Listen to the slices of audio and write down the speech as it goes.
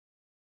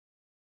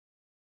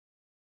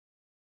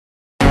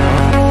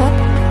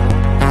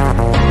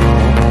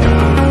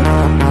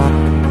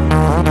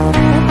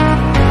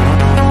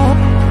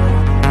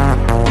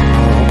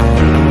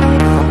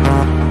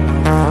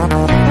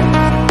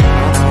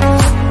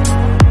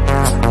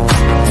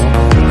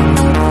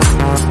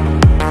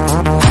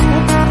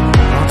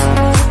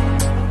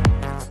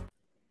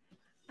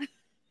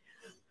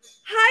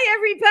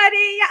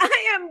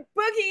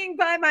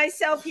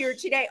here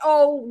today.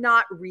 Oh,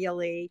 not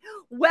really.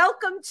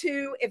 Welcome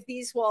to If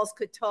These Walls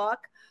Could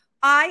Talk.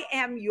 I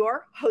am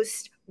your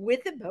host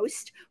with the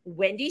most,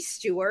 Wendy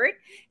Stuart,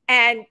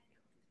 and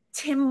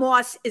Tym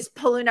Moss is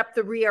pulling up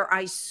the rear.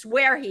 I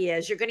swear he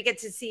is. You're going to get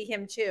to see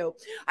him too.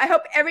 I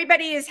hope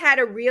everybody has had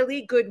a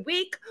really good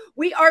week.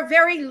 We are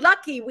very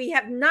lucky. We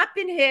have not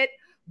been hit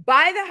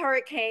by the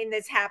hurricane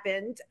that's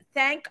happened.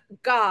 Thank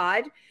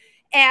God.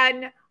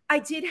 And I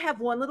did have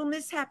one little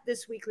mishap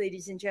this week,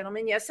 ladies and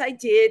gentlemen. Yes, I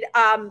did.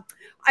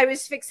 I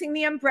was fixing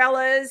the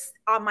umbrellas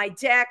on my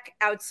deck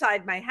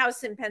outside my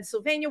house in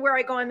Pennsylvania where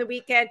I go on the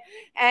weekend.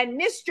 And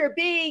Mr.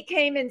 B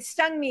came and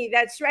stung me.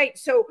 That's right.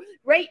 So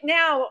right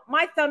now,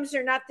 my thumbs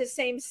are not the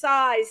same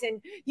size.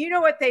 And you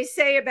know what they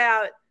say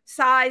about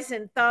size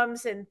and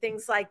thumbs and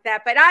things like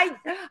that. But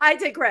I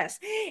digress.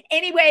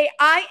 Anyway,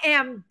 I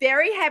am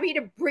very happy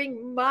to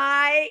bring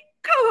my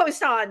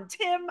co-host on,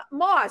 Tym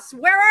Moss.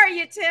 Where are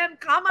you, Tym?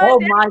 Come on. Oh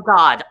down. my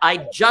God.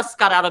 I just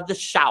got out of the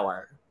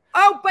shower.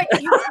 Oh, but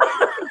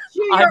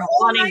I'm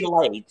running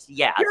late.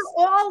 Yes. You're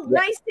all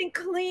nice and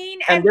clean.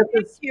 And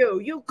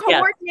you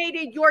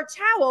coordinated your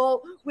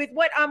towel with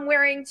what I'm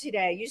wearing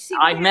today. You see,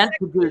 I meant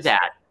to do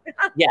that.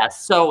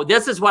 Yes. So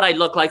this is what I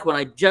look like when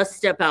I just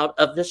step out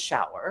of the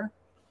shower.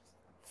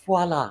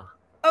 Voila.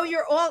 Oh,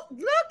 you're all,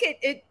 look at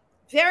it.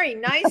 Very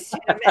nice, Tym.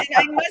 And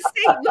I must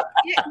say, look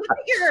at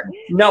your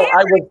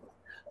hair.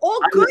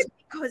 Good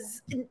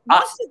because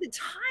most of the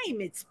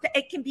time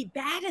it can be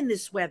bad in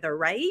this weather,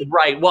 right?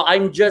 Right. Well,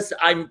 I'm just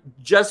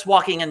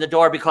walking in the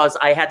door because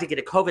I had to get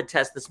a COVID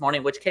test this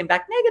morning, which came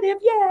back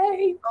negative.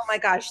 Yay! Oh my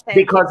gosh!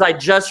 Because I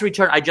just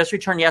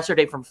returned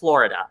yesterday from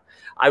Florida.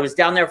 I was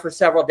down there for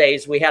several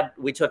days.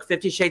 We took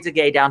 50 Shades of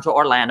Gay down to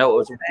Orlando. It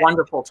was a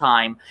wonderful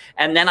time.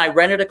 And then I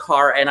rented a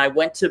car and I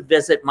went to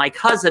visit my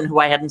cousin, who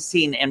I hadn't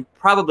seen in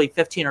probably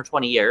 15 or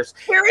 20 years.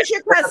 Where is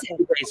your cousin?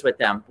 Days with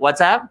them. What's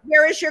that?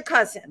 Where is your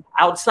cousin?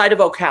 Outside of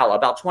Ocala,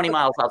 about 20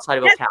 miles outside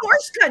of Ocala. That's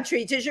horse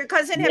country. Does your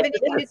cousin have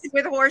anything to do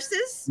with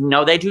horses?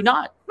 No, they do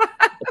not.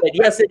 But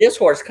yes, it is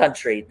horse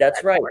country.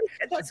 That's right.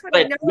 That's what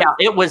I know. Yeah,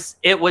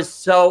 it was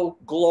so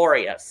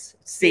glorious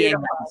seeing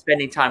them,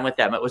 spending time with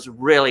them. It was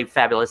really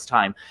fabulous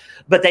time.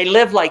 But they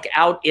live like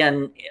out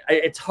in,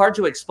 it's hard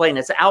to explain.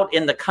 It's out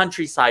in the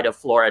countryside of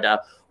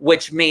Florida,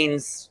 which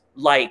means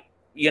like,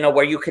 you know,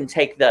 where you can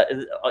take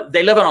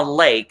they live on a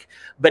lake,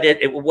 but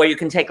where you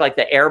can take like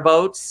the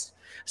airboats.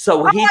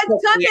 So I've done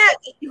that.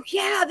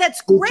 Yeah,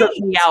 that's great. He took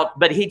me out,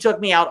 but he took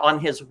me out on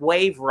his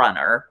wave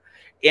runner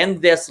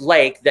in this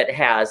lake that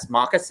has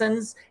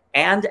moccasins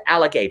and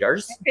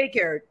alligators. I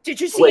figured.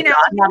 Did you see an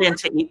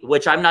alligator?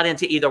 Which I'm not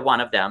into either one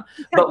of them.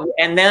 But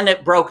and then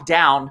it broke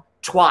down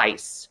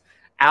twice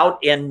out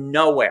in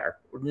nowhere.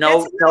 And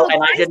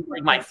I didn't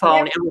bring my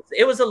phone.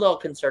 It was a little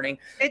concerning,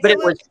 but it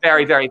was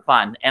very, very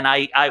fun. And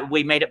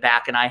we made it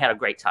back and I had a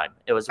great time.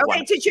 It was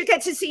wonderful. Did you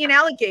get to see an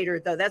alligator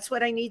though? That's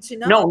what I need to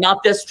know. No,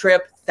 not this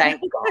trip.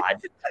 Thank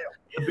God.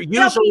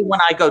 Usually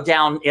when I go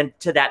down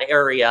into that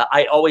area,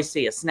 I always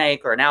see a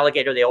snake or an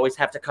alligator. They always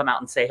have to come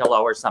out and say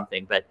hello or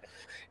something. But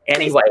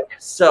anyway,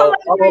 so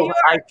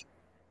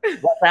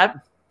what's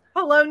that?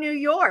 Hello, New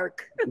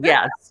York.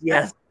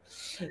 Yes.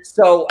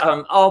 So,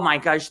 oh my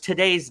gosh,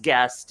 today's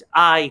guest,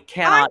 I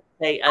cannot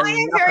say enough. I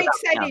am very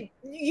excited.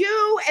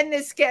 You and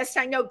this guest,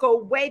 I know, go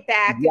way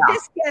back. Yeah.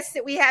 This guest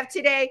that we have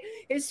today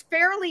is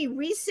fairly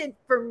recent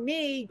for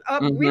me,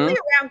 really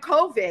around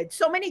COVID.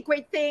 So many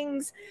great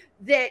things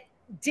that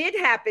did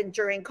happen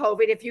during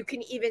COVID, if you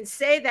can even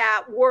say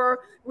that,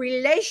 were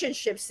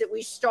relationships that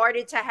we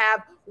started to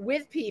have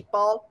with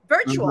people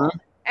virtual.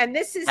 And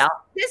this is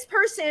this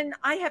person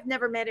I have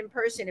never met in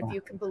person, if you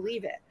can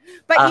believe it.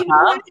 But you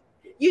know what?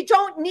 You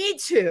don't need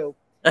to,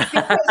 because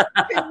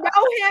to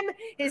know him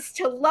is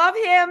to love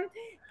him.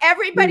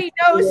 Everybody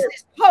knows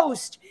this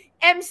host,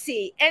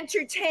 MC,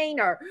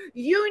 entertainer,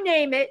 you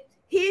name it.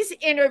 He's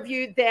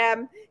interviewed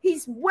them.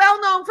 He's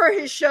well known for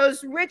his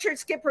shows. Richard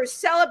Skipper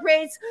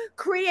celebrates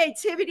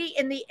creativity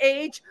in the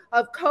age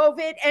of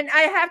COVID. And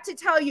I have to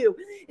tell you,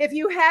 if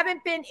you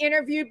haven't been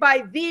interviewed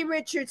by the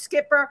Richard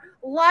Skipper,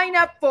 line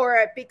up for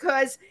it,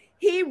 because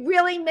he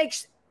really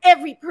makes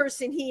every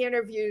person he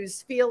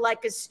interviews feel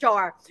like a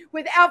star.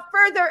 Without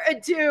further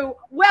ado,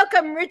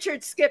 welcome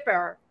Richard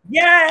Skipper.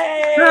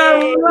 Yay!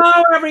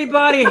 Hello,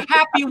 everybody.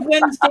 Happy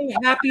Wednesday.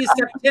 Happy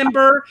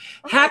September.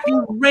 Happy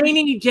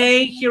rainy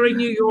day here in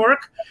New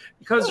York.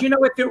 Because, you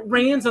know, if it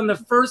rains on the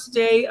first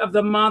day of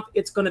the month,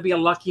 it's going to be a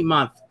lucky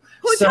month.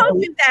 Who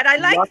told you that? I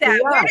like that.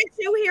 Where did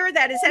you hear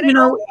that? Is that an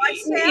old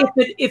voicemail?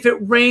 If it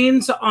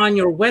rains on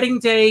your wedding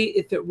day,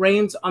 if it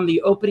rains on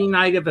the opening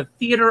night of a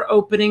theater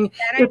opening,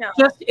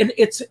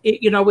 it's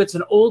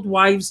an old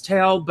wives'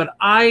 tale. But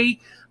I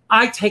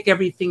take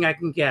everything I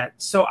can get.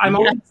 So I'm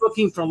always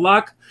looking for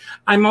luck.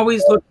 I'm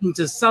always looking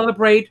to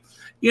celebrate.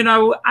 You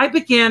know, I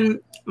began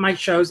my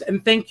shows,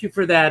 and thank you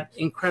for that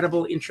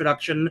incredible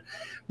introduction.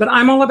 But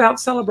I'm all about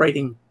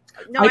celebrating.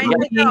 No, I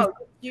know.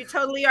 You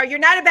totally are. You're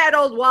not about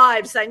old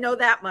wives. I know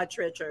that much,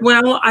 Richard.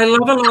 Well, I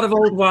love a lot of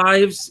old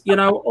wives, you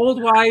know, old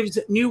wives,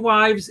 new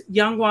wives,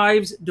 young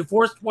wives,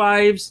 divorced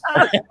wives,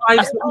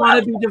 wives that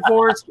want to be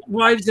divorced,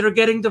 wives that are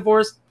getting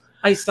divorced.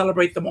 I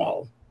celebrate them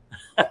all.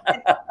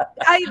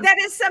 That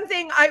is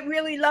something I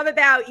really love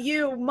about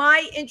you.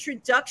 My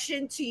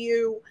introduction to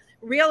you,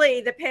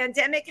 really, the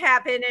pandemic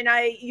happened and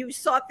you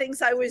saw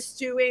things I was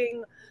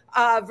doing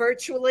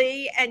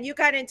virtually, and you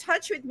got in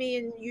touch with me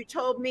and you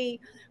told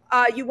me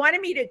you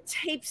wanted me to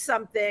tape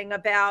something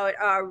about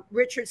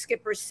Richard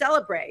Skipper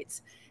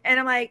Celebrates. And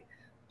I'm like,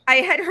 I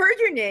had heard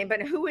your name,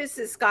 but who is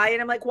this guy?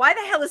 And I'm like, why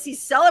the hell is he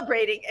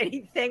celebrating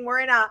anything?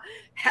 We're in a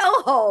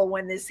hellhole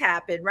when this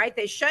happened, right?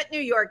 They shut New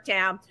York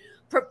down.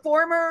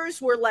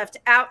 Performers were left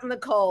out in the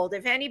cold.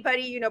 If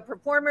anybody, you know,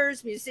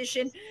 performers,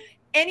 musician,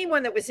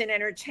 anyone that was an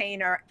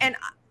entertainer. And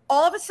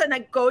all of a sudden I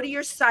go to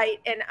your site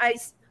and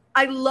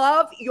I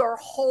love your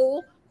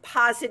whole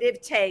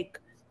positive take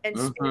and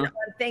spin on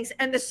things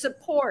and the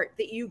support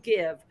that you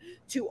give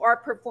to our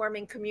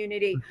performing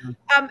community.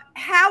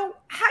 How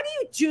do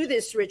you do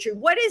this, Richard?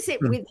 What is it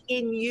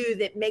within you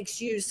that makes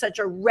you such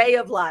a ray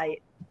of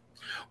light?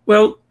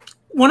 Well,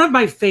 one of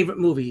my favorite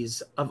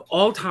movies of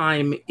all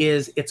time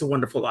is It's a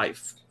Wonderful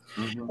Life.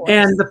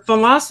 And the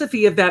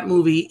philosophy of that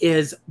movie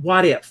is,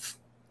 what if?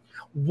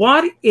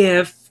 What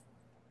if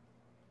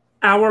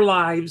our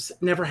lives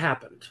never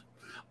happened?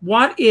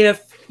 What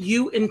if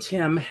you and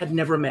Tim had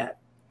never met?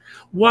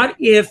 What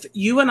if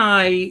you and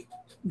I,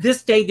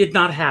 this day did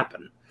not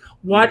happen?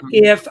 What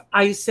if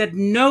I said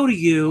no to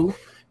you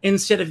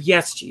instead of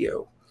yes to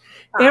you?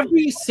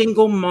 Every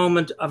single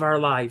moment of our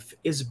life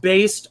is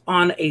based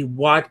on a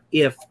what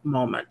if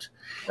moment.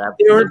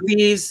 There are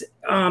these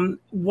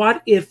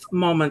what if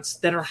moments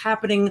that are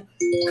happening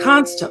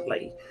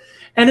constantly.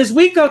 And as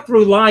we go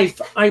through life,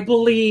 I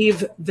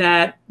believe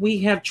that we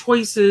have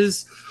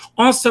choices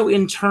also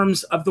in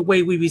terms of the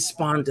way we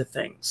respond to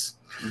things.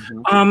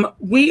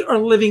 We are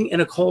living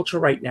in a culture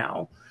right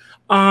now.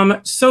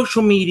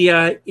 Social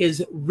media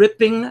is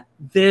ripping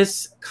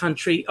this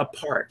country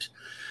apart.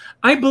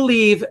 I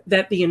believe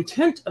that the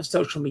intent of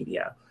social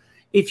media,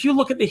 if you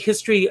look at the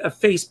history of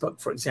Facebook,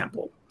 for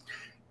example,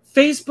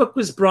 Facebook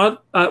was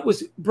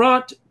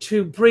brought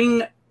to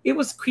bring, it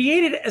was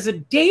created as a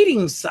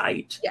dating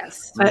site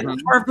at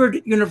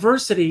Harvard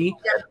University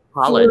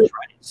for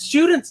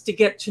students to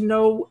get to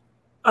know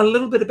a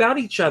little bit about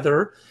each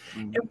other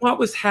and what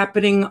was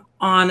happening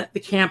on the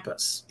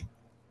campus.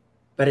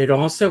 But it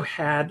also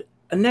had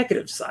a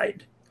negative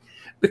side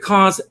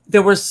because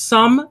there were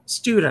some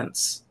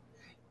students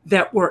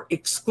that were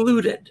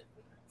excluded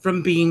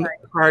from being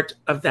part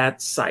of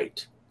that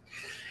site.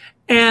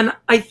 And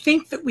I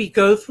think that we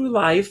go through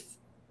life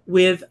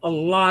with a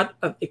lot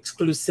of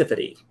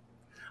exclusivity.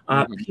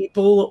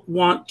 People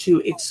want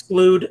to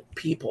exclude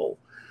people.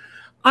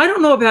 I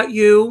don't know about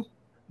you,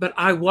 but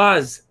I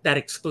was that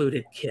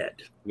excluded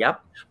kid.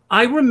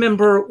 I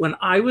remember when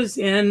I was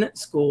in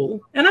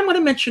school, and I'm going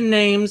to mention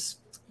names.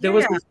 There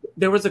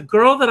was a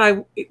girl that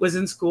I was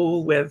in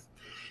school with,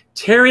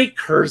 Terry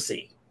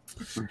Kersey.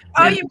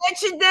 Oh, you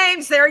mentioned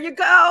names. There you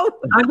go.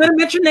 I'm going to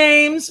mention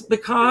names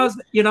because,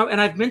 you know, and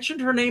I've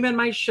mentioned her name in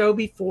my show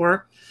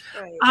before.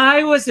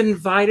 I was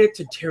invited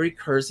to Terry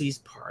Kersey's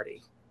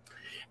party.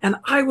 And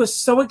I was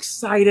so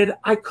excited.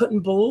 I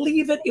couldn't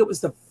believe it. It was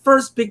the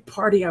first big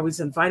party I was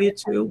invited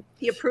to.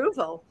 The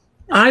approval.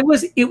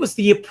 It was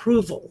the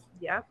approval.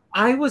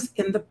 I was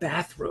in the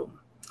bathroom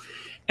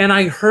and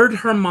I heard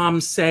her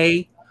mom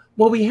say,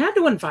 well, we had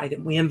to invite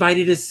him. We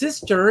invited his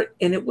sister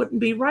and it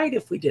wouldn't be right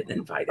if we didn't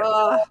invite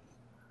him.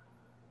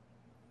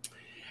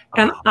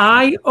 And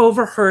I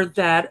overheard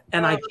that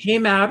and I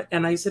came out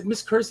and I said,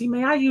 Miss Kersey,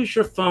 may I use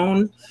your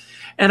phone?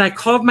 And I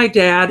called my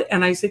dad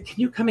and I said, can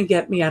you come and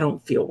get me? I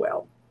don't feel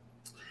well.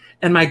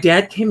 And my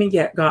dad came and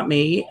got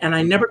me and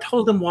I never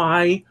told him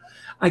why.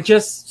 I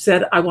just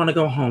said, I want to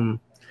go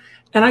home.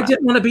 And I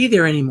didn't want to be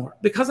there anymore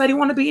because I didn't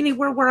want to be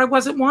anywhere where I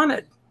wasn't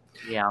wanted.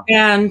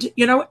 And,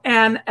 you know,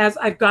 and as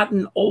I've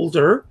gotten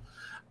older,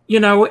 you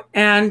know,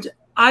 and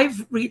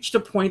I've reached a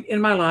point in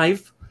my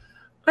life,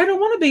 I don't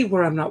want to be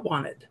where I'm not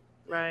wanted.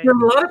 There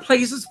are a lot of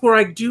places where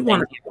I do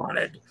want to be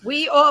wanted.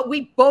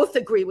 We both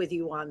agree with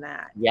you on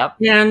that.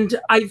 And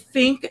I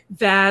think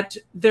that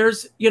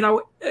there's, you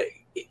know,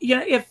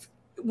 if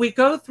we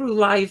go through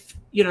life,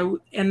 you know,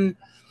 and,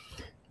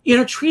 you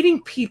know,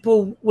 treating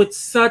people with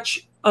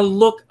such a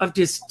look of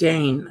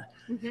disdain.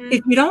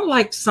 If you don't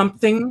like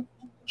something,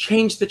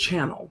 change the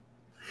channel.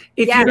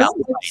 If you don't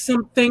like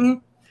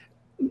something,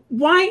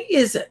 why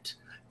is it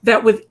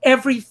that with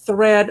every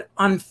thread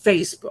on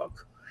Facebook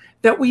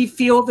that we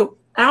feel that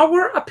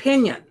our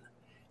opinion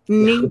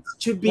needs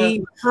to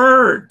be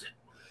heard?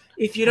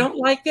 If you don't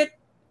like it,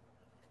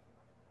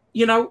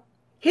 you know,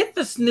 hit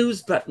the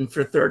snooze button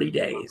for 30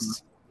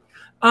 days.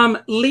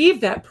 Leave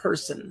that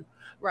person.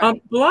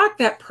 Block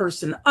that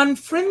person.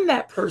 Unfriend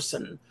that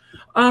person.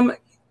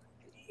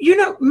 You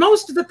know,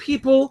 most of the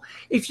people,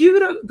 if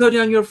you go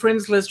down your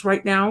friends list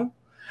right now,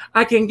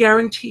 I can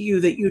guarantee you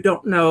that you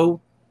don't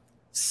know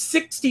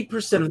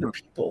 60% of the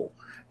people.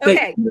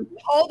 Okay,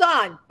 hold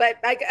on. But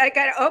I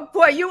got, oh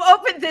boy, you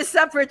opened this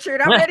up, Richard.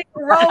 I'm ready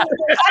to roll.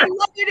 I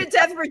love you to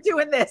death for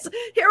doing this.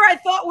 Here I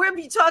thought we'd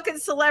be talking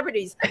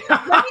celebrities.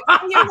 Let me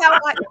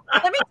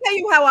tell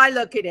you how I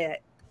look at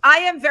it. I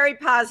am very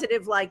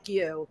positive like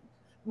you.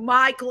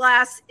 My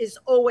glass is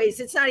always,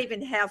 it's not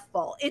even half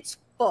full. It's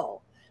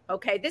full.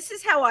 Okay, this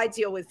is how I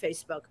deal with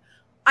Facebook.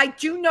 I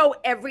do know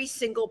every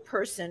single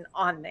person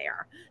on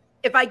there.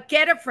 If I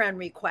get a friend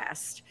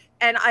request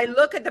and I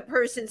look at the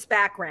person's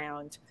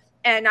background,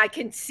 and I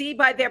can see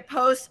by their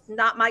posts,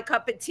 not my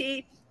cup of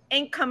tea,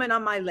 ain't coming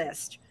on my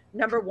list.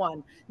 Number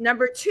one.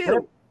 Number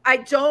two, I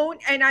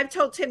don't, and I've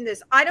told Tim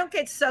this, I don't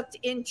get sucked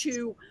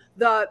into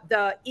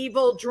the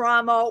evil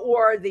drama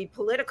or the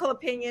political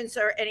opinions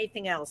or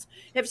anything else.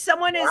 If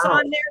someone is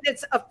on there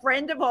that's a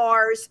friend of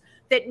ours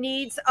that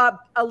needs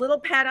a little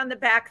pat on the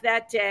back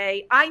that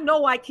day, I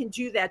know I can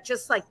do that,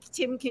 just like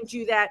Tim can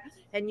do that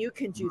and you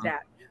can do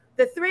that.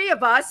 The three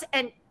of us,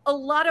 and a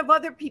lot of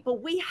other people,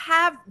 we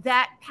have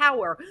that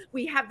power.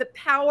 We have the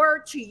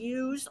power to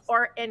use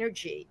our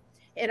energy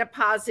in a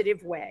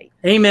positive way.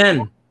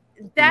 Amen.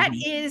 That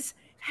is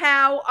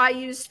how I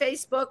use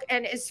Facebook.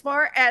 And as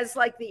far as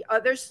like the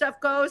other stuff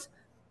goes,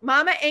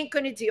 Mama ain't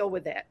going to deal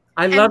with it.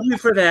 I love you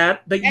for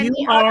that, but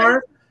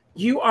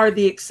you are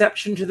the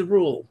exception to the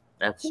rule.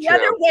 That's the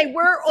other way,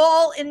 we're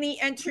all in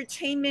the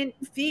entertainment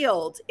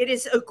field. It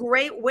is a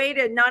great way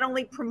to not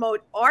only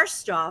promote our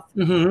stuff.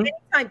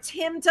 Anytime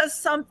Tim does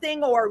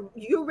something or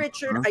you,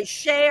 Richard, I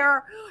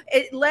share,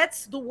 it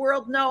lets the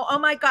world know, oh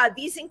my God,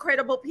 these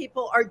incredible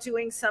people are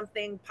doing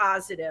something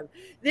positive.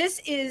 This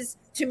is,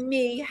 to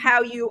me,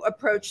 how you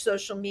approach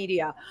social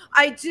media.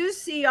 I do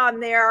see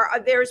on there,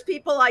 there's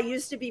people I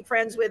used to be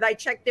friends with. I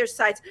checked their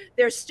sites.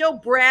 They're still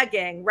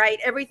bragging, right?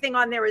 Everything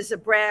on there is a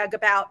brag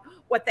about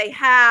what they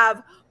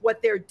have, what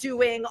they're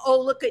doing.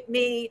 Oh, look at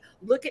me.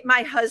 Look at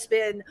my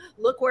husband.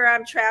 Look where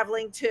I'm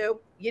traveling to.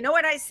 You know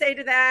what I say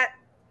to that?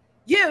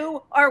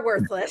 You are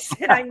worthless.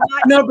 And I'm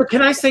not. No, but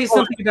can I say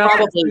something about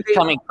probably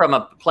coming from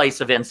a place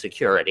of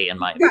insecurity in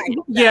my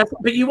opinion. Yes,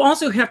 but you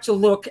also have to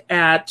look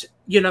at,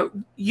 you know,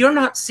 you're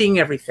not seeing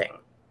everything.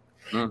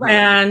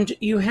 And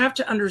you have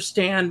to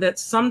understand that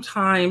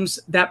sometimes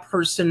that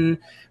person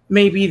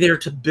may be there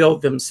to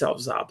build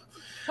themselves up.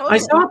 I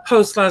saw a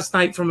post last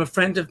night from a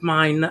friend of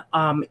mine,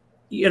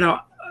 you know,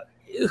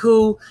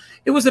 who,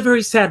 it was a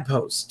very sad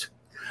post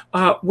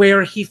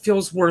where he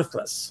feels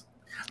worthless.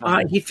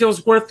 He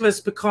feels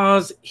worthless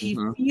because he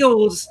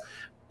feels,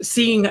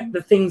 seeing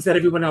the things that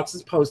everyone else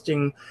is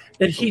posting,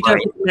 that he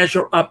doesn't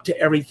measure up to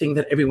everything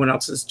that everyone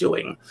else is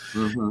doing.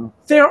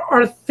 There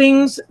are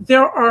things,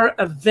 there are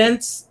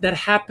events that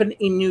happen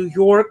in New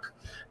York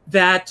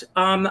that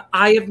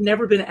I have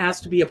never been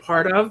asked to be a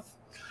part of.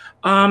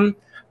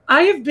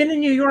 I have been in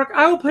New York.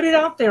 I will put it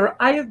out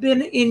there. I have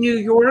been in New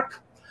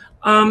York.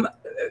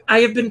 I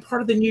have been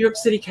part of the New York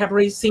City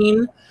cabaret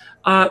scene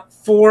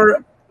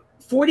for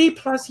 40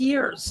 plus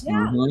years.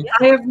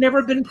 I have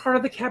never been part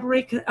of the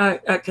cabaret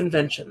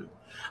convention.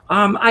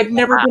 I've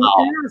never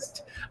been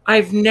asked.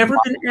 I've never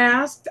been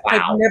asked.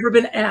 I've never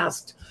been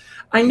asked.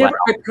 I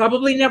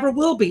probably never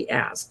will be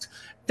asked.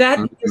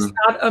 That is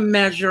not a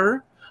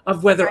measure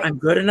of whether I'm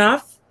good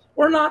enough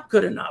or not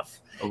good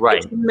enough.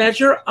 It's a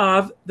measure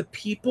of the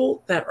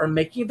people that are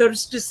making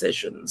those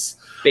decisions.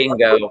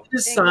 Bingo.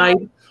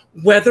 Decide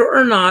whether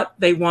or not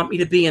they want me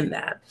to be in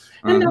that.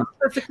 And that's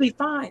perfectly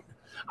fine.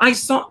 I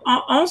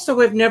also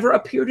have never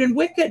appeared in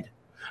Wicked.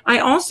 I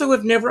also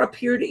have never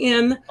appeared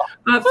in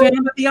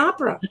Phantom of the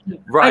Opera.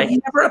 I've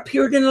never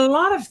appeared in a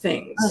lot of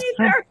things.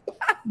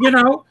 You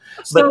know?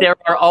 So, but there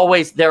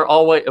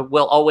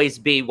will always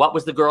be, what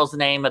was the girl's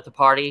name at the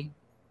party?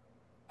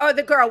 Oh,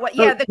 the girl. What?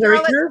 Yeah, the girl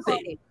at the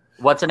party.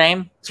 What's the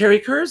name? Terry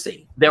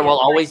Kersey. There will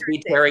always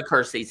be Terry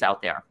Kerseys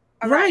out there.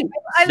 Right.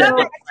 I love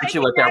that.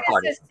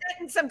 That is a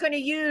sentence I'm going to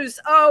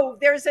use. Oh,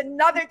 there's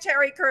another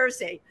Terry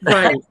Kersey.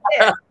 Right.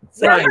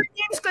 So her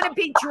name's going to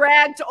be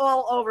dragged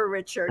all over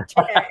Richard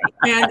today.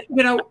 And,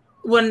 you know,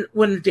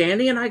 when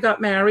Danny and I got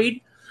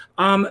married,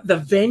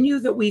 the venue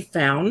that we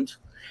found,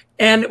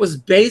 and it was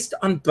based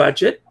on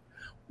budget,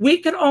 we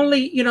could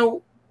only, you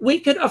know, we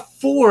could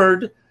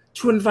afford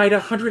to invite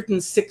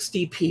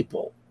 160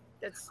 people.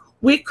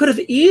 We could have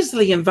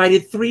easily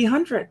invited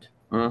 300.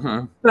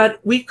 But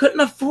we couldn't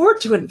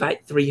afford to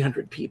invite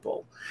 300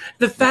 people.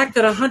 The fact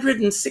that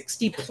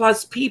 160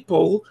 plus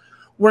people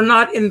were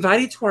not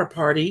invited to our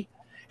party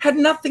had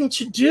nothing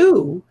to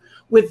do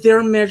with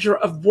their measure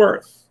of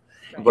worth.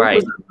 It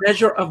was a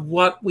measure of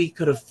what we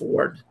could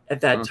afford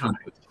at that time.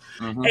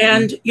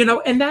 And, you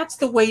know, and that's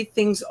the way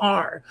things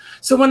are.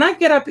 So when I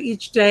get up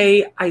each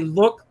day, I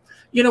look,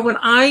 you know, when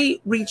I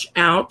reach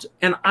out,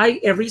 and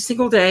every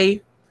single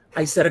day,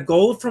 I set a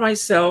goal for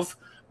myself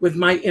with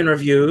my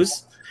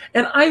interviews.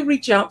 And I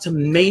reach out to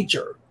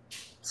major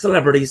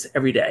celebrities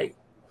every day.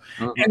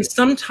 And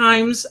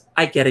sometimes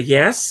I get a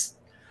yes,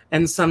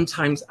 and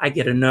sometimes I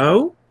get a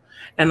no.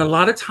 And a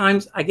lot of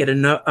times I get a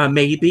no,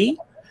 maybe.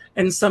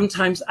 And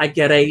sometimes I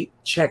get a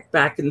check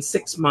back in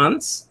 6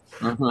 months.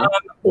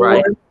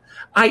 Or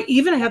I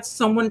even had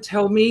someone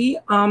tell me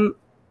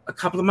a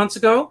couple of months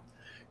ago,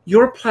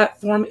 your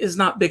platform is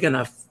not big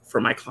enough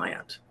for my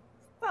client.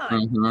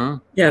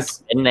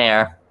 Yes. In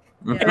there.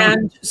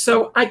 And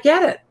so I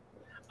get it.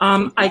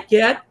 I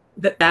get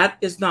that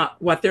is not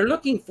what they're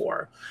looking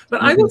for.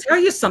 But I will tell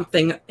you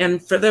something,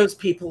 and for those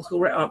people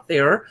who are out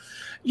there,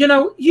 you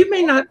know, you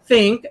may not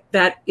think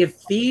that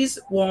if these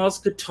walls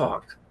could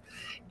talk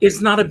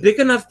is not a big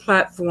enough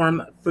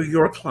platform for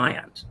your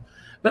client.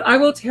 But I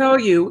will tell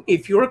you,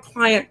 if your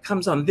client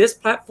comes on this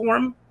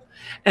platform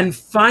and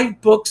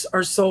 5 books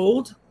are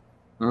sold,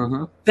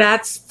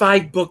 that's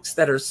 5 books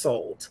that are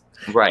sold.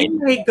 Right. You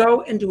may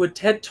go and do a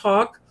TED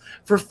Talk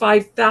for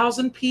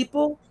 5,000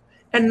 people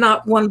and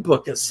not 1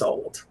 book is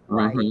sold.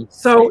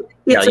 So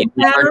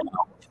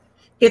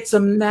it's a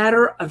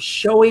matter of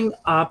showing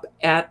up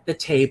at the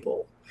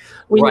table.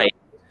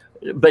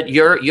 But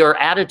your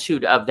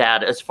attitude of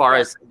that, as far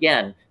as,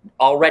 again,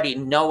 already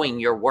knowing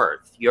your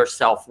worth, your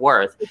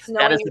self-worth,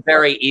 that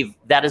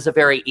is a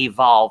very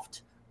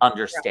evolved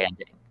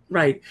understanding.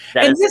 Right.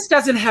 And this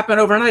doesn't happen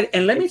overnight.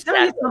 And let me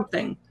tell you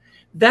something.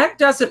 That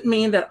doesn't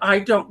mean that I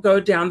don't go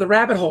down the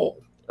rabbit hole.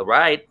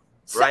 Right.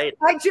 Right.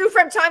 I do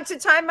from time to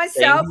time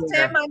myself,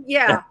 Tim.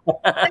 Yeah.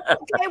 That's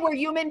okay. We're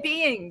human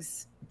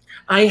beings.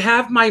 I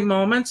have my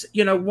moments.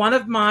 You know, one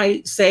of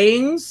my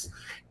sayings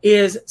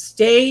is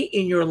stay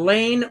in your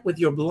lane with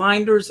your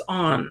blinders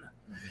on.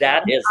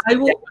 That is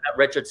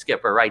Richard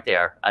Skipper right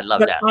there. I love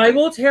that. I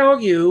will tell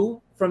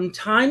you, from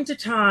time to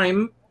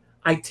time,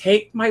 I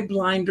take my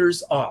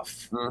blinders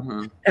off.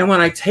 And when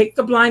I take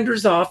the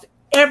blinders off,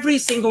 every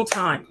single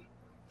time,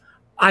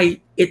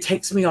 it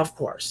takes me off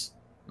course.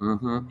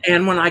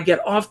 And when I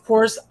get off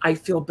course, I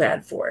feel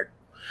bad for it.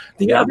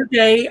 The other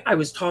day, I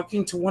was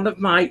talking to one of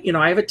my, you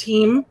know, I have a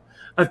team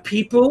of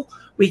people.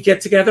 We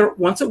get together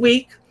once a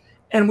week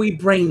and we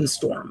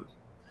brainstorm.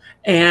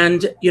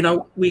 And, you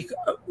know,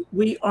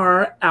 we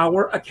are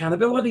our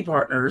accountability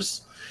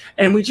partners,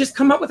 and we just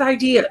come up with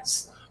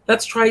ideas.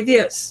 Let's try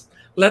this.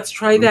 Let's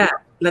try that.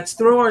 Let's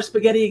throw our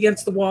spaghetti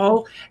against the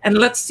wall and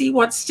let's see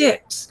what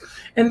sticks.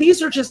 And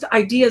these are just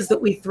ideas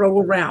that we throw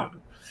around.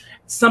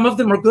 Some of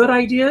them are good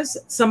ideas.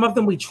 Some of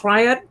them we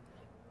try it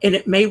and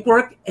it may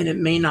work and it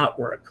may not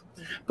work.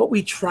 But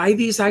we try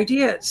these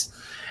ideas.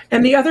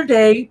 And the other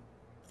day,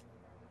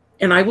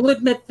 and I will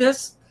admit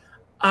this,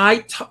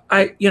 I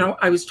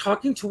was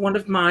talking to one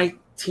of my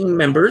team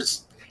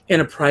members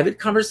in a private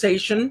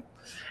conversation,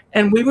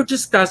 and we were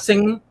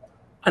discussing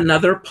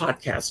another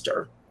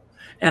podcaster.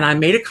 And I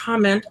made a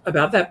comment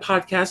about that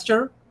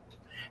podcaster.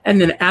 And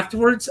then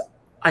afterwards,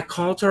 I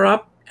called her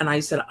up and I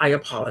said, I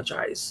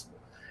apologize.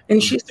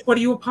 And she said, what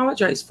do you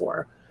apologize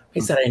for? I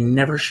said, I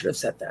never should have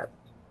said that.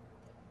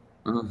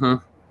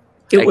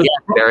 It was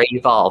very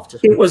evolved.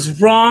 It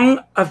was wrong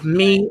of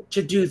me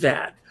to do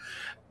that.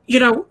 You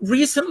know,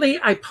 recently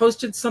I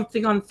posted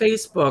something on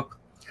Facebook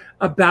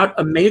about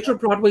a major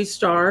Broadway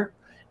star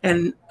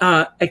and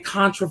a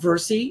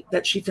controversy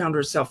that she found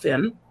herself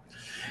in.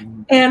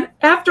 And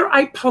after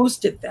I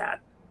posted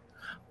that,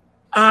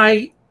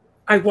 I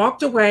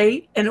walked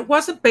away, and it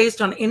wasn't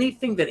based on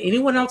anything that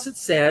anyone else had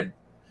said.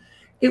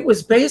 It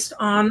was based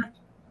on,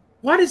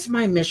 what is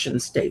my mission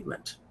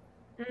statement?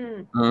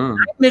 My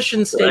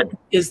mission statement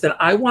is that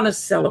I want to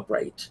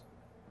celebrate.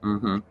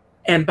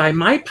 And by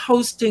my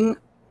posting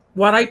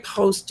what I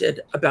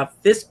posted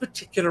about this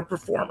particular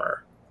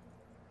performer,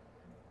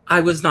 I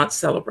was not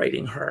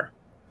celebrating her.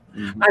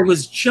 I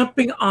was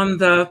jumping on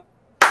the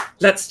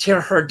let's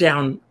tear her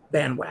down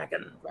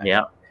bandwagon.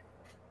 Yeah.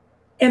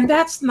 And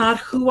that's not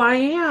who I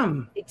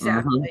am.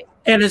 Exactly.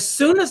 And as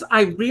soon as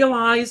I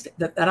realized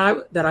that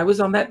I was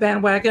on that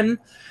bandwagon,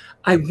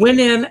 I went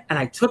in and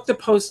I took the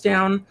post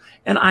down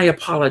and I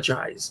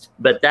apologized.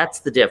 But that's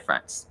the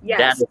difference. Yes.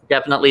 That is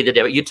definitely the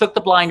difference. You took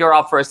the blinder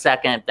off for a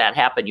second. That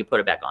happened. You put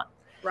it back on.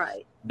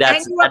 Right.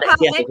 That's, and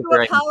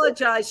you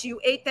apologize.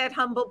 You ate that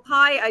humble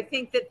pie. I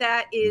think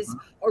that is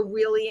a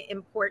really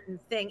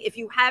important thing. If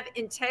you have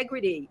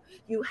integrity,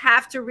 you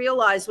have to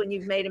realize when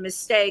you've made a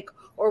mistake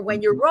or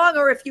when you're wrong,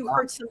 or if you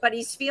hurt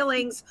somebody's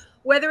feelings,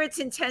 whether it's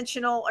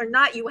intentional or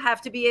not, you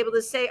have to be able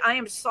to say, I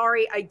am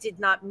sorry. I did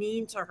not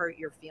mean to hurt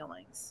your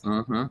feelings.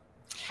 I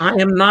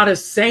am not a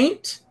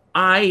saint.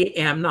 I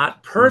am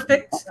not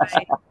perfect.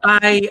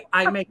 I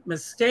make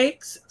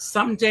mistakes.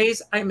 Some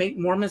days I make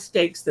more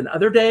mistakes than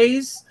other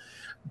days,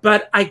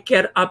 but I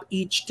get up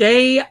each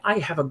day. I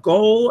have a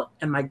goal,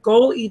 and my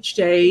goal each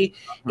day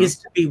is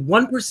to be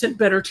 1%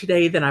 better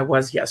today than I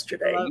was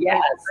yesterday.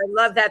 Yes, I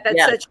love that.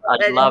 That's such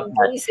an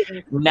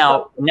amazing.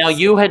 Now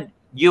you had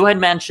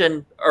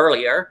mentioned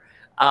earlier,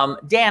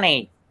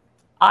 Danny.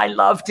 I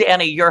love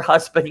Danny, your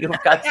husband. You've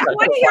got. I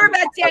want to hear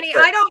about Danny.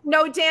 I don't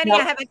know Danny. I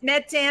haven't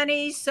met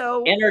Danny,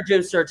 so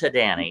introduce her to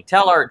Danny.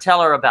 Tell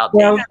her about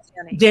Danny.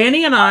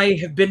 Danny and I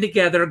have been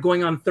together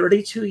going on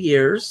 32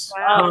 years.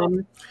 Wow.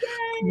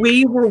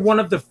 We were one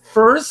of the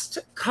first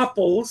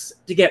couples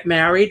to get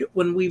married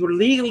when we were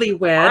legally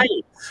wed.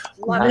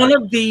 One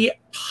of the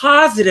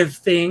positive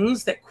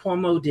things that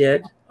Cuomo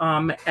did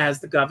as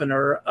the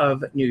governor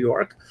of New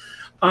York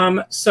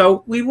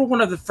So we were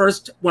one of the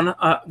first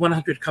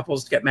 100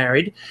 couples to get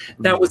married.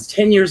 That was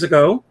 10 years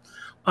ago.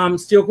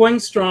 Still going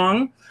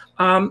strong.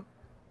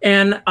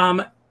 And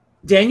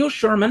Daniel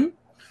Sherman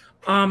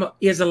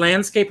is a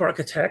landscape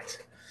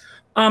architect.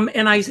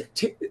 And I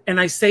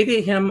say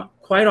to him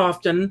quite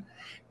often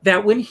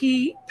that when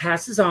he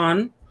passes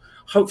on,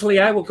 hopefully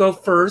I will go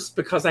first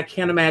because I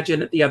can't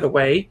imagine it the other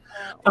way.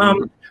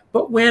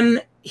 But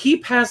when he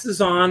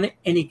passes on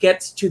and he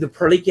gets to the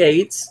pearly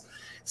gates,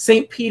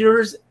 St.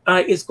 Peter's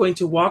is going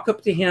to walk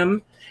up to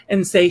him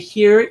and say,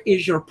 "Here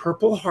is your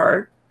Purple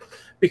Heart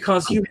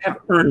because you have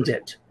earned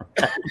it."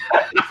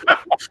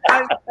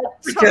 Amazing.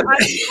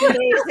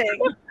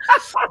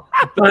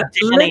 But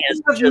living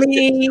with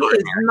me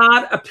is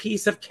not a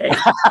piece of cake.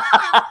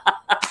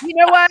 You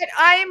know what?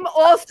 I'm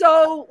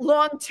also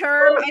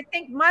long-term. I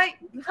think my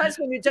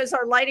husband, who does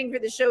our lighting for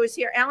the show, is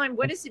here. Alan,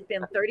 what has it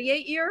been,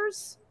 38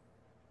 years?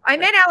 I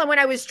met Alan when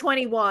I was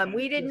 21.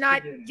 We did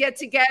not get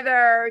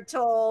together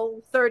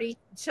till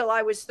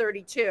I was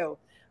 32.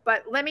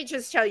 But let me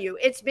just tell you,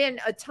 it's been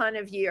a ton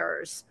of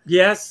years.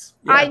 Yes.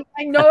 Yeah.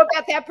 I know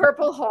about that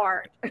Purple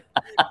Heart.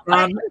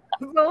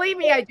 Believe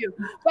me, I do.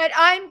 But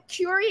I'm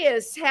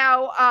curious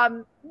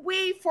how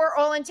we, for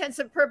all intents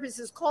and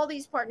purposes, call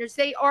these partners.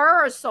 They are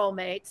our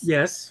soulmates.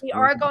 Yes. We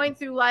are going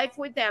through life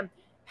with them.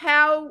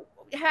 How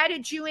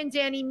did you and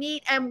Danny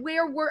meet? And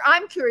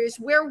I'm curious,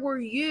 where were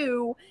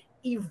you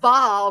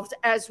evolved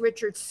as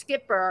Richard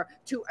Skipper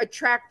to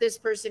attract this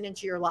person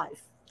into your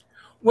life?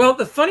 Well,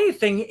 the funny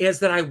thing is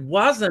that I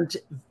wasn't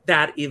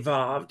that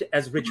evolved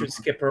as Richard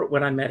Skipper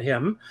when I met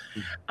him.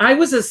 I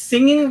was a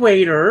singing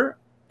waiter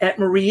at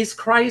Marie's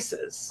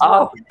Crisis.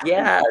 Oh,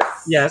 yes.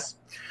 Yes.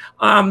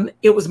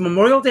 It was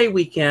Memorial Day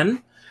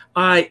weekend.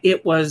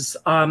 It was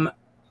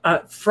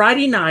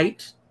Friday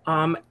night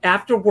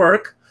after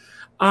work.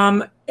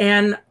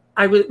 And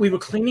we were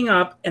cleaning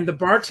up, and the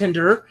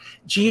bartender,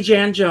 G.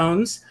 Jan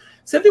Jones,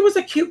 said there was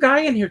a cute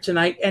guy in here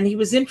tonight, and he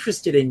was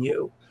interested in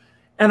you.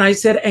 And I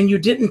said, "And you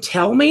didn't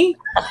tell me?"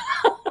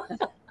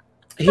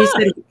 He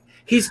said,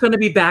 "He's going to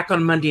be back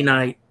on Monday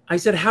night." I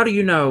said, "How do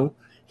you know?"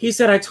 He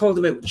said, "I told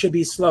him it should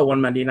be slow on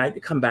Monday night to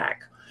come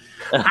back."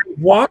 I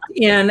walked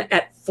in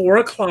at 4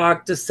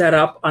 o'clock to set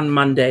up on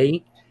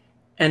Monday,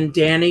 and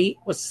Danny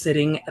was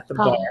sitting at the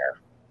bar.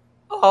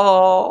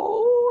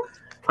 Oh.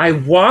 I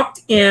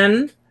walked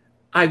in.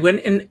 I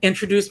went and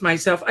introduced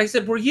myself. I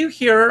said, "Were you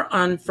here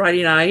on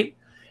Friday night?"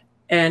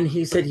 And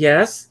he said,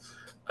 "Yes."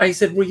 I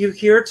said, "Were you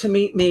here to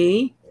meet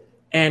me?"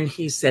 And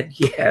he said,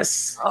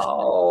 "Yes."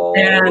 Oh.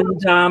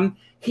 And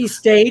he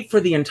stayed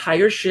for the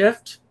entire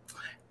shift.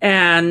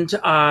 And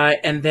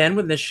then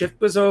when the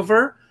shift was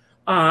over,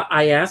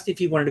 I asked if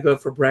he wanted to go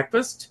for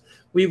breakfast.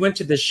 We went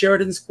to the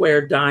Sheridan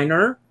Square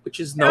Diner,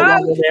 which is no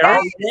longer there.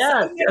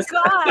 Yes.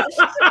 Oh my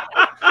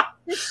gosh.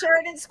 The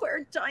Sheridan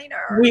Square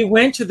Diner. We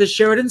went to the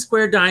Sheridan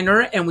Square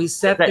Diner and we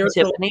sat there.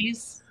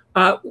 Tiffany's?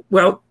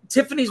 Well,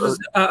 Tiffany's was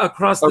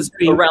across the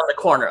street. Around the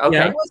corner. Okay.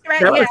 Yeah,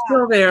 that was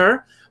still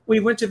there. We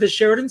went to the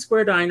Sheridan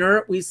Square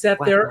Diner. We sat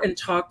there and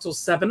talked till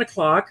 7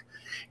 o'clock.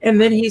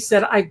 And then he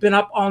said, "I've been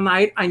up all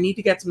night. I need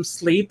to get some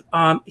sleep."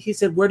 He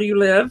said, "Where do you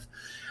live?"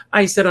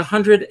 I said,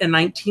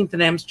 119th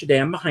in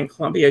Amsterdam behind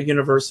Columbia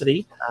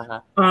University.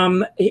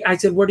 I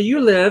said, "Where do you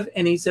live?"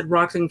 And he said,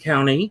 "Rockland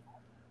County."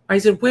 I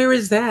said, "Where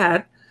is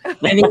that?"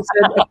 And he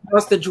said,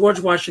 "Across the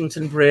George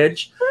Washington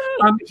Bridge."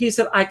 He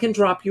said, "I can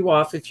drop you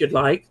off if you'd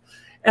like."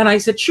 And I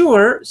said,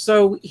 "Sure."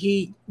 So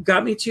he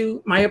got me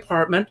to my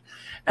apartment.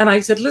 And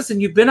I said,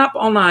 "Listen, you've been up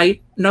all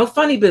night. No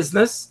funny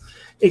business.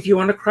 If you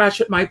want to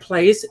crash at my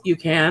place, you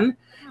can."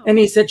 And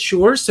he said,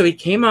 "Sure." So he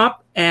came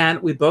up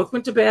and we both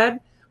went to bed.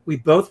 We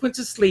both went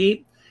to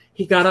sleep.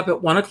 He got up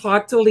at 1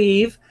 o'clock to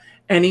leave.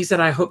 And he said,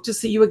 "I hope to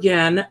see you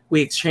again." We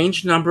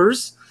exchanged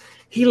numbers.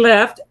 He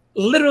left.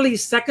 Literally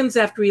seconds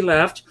after he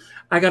left,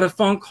 I got a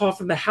phone call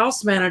from the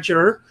house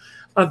manager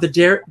of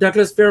the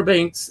Douglas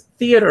Fairbanks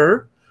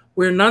Theater,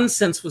 where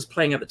Nonsense was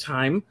playing at the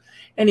time.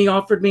 And he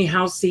offered me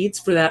house seats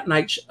for that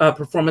night's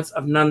performance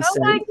of Nonsense.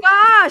 Oh my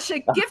gosh, a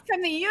gift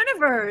from the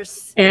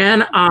universe.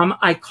 And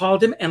I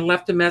called him and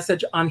left a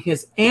message on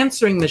his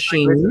answering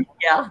machine.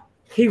 Yeah.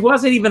 He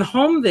wasn't even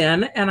home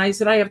then. And I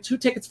said, "I have 2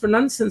 tickets for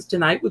Nonsense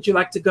tonight. Would you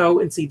like to go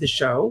and see the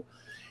show?"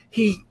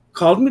 He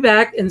called me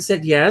back and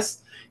said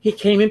yes. He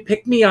came and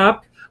picked me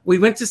up. We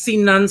went to see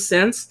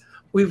Nonsense.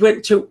 We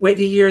went to, wait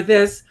to hear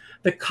this,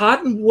 the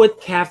Cottonwood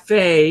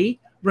Cafe.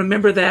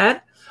 Remember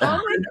that?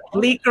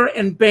 Bleecker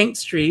and Bank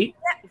Street.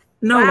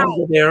 No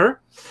longer there.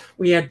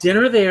 We had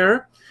dinner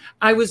there.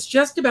 I was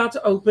just about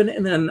to open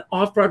in an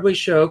off-Broadway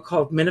show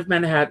called Men of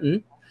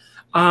Manhattan.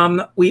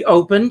 We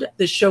opened.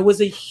 The show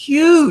was a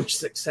huge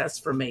success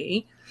for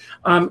me.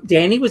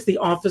 Danny was the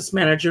office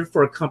manager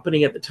for a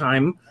company at the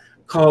time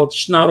called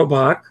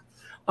Schnadelbach,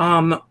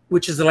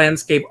 which is a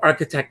landscape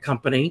architect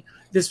company.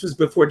 This was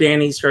before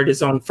Danny started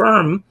his own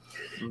firm.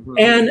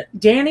 And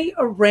Danny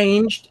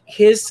arranged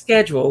his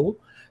schedule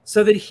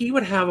so that he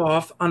would have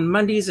off on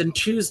Mondays and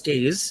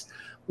Tuesdays,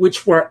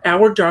 which were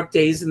our dark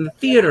days in the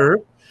theater.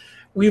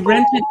 We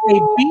rented a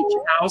beach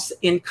house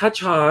in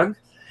Cutchogue,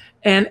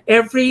 and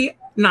every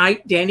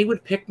night, Danny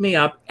would pick me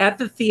up at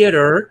the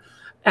theater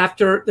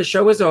after the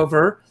show was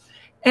over.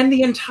 And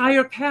the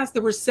entire cast,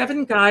 there were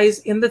 7 guys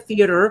in the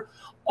theater,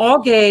 all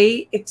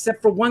gay,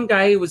 except for one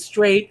guy who was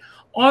straight,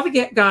 all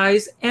the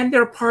guys and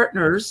their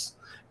partners,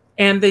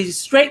 and the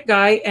straight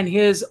guy and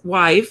his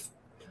wife.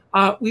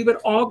 We would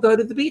all go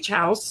to the beach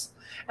house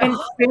and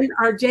spend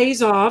our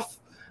days off.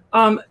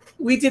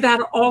 We did that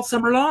all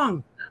summer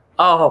long.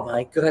 Oh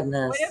my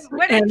goodness.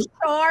 What a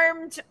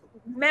charmed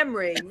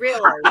memory,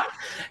 really.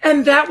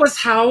 And that was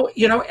how,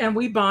 you know, and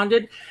we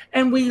bonded,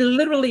 and we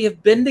literally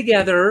have been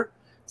together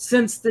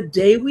since the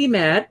day we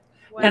met.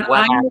 Wow. And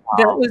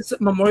that was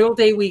Memorial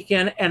Day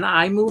weekend, and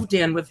I moved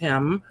in with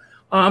him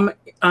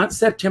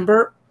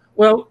September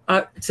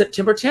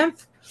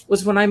 10th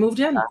was when I moved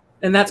in.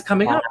 And that's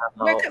coming up.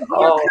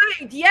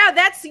 Yeah,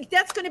 that's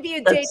going to be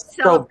a day to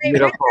celebrate. So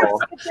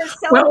beautiful.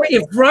 Well,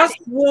 if Russ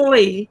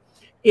Woolley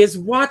is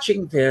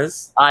watching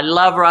this, I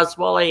love Russ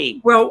Woolley.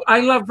 Well,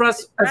 I love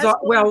Russ as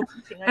well.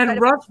 And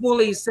Russ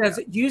Woolley says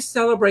you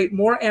celebrate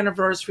more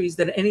anniversaries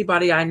than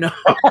anybody I know.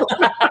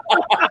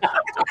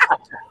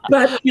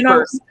 But you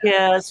know,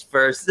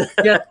 first.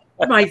 Yeah,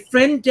 my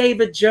friend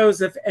David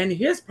Josef and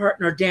his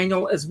partner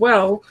Daniel as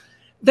well.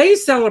 They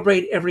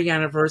celebrate every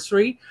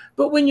anniversary,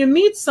 but when you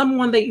meet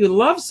someone that you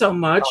love so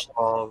much,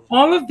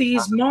 all of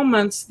these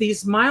moments,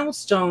 these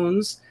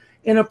milestones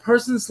in a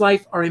person's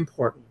life are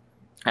important.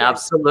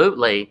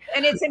 Absolutely.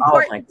 And it's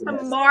important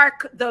to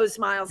mark those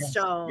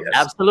milestones.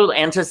 Yes. Absolutely.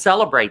 And to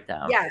celebrate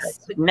them. Yes.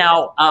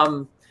 Now,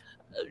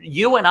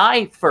 you and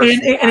I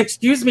first. And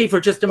excuse me for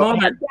just a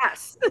moment.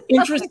 Yes.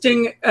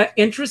 Interesting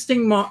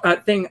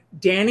thing.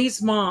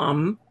 Danny's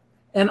mom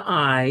and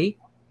I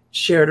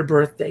shared a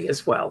birthday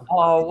as well.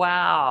 Oh,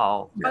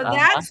 wow. Oh,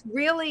 that's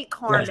really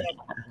Carmen.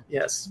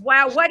 Yes.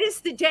 Wow. What is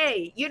the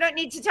day? You don't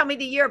need to tell me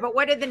the year, but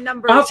what are the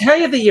numbers? I'll tell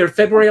you the year,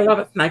 February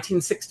 11th,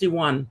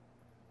 1961.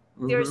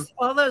 There's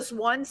all those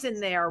ones in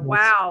there.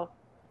 Wow.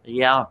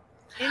 Yeah.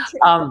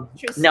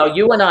 Interesting. Now,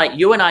 you and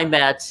I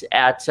met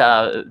at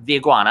the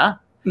Iguana.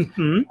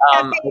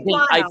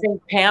 I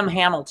think Pam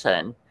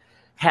Hamilton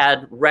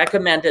had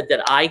recommended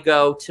that I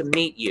go to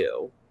meet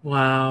you.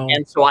 Wow.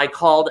 And so I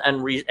called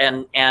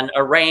and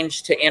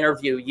arranged to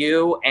interview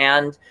you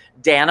and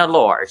Dana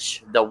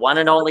Lorsch, the one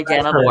and only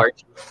Dana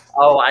Lorsch.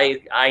 Oh,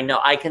 I know.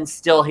 I can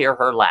still hear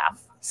her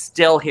laugh.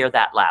 Still hear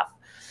that laugh.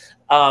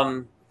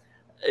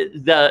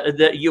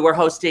 You were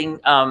hosting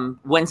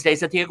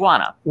Wednesdays at the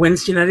Iguana.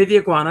 Wednesday night at the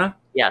Iguana.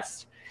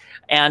 Yes.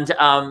 And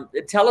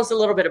tell us a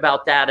little bit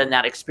about that and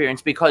that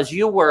experience, because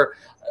you were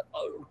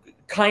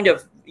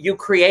you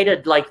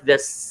created like the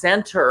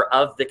center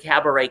of the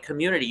cabaret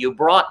community. You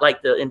brought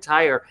like the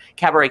entire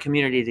cabaret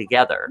community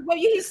together. Well,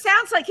 he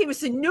sounds like he was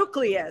the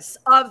nucleus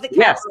of the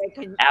cabaret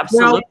community.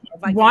 Absolutely.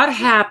 Well, what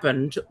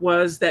happened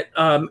was that,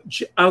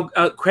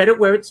 credit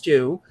where it's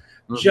due,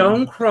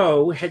 Joan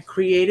Crow had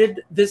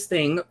created this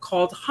thing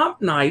called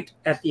Hump Night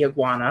at the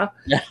Iguana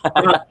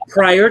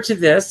prior to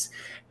this.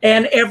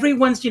 And every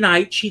Wednesday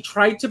night, she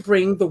tried to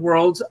bring the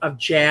worlds of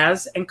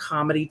jazz and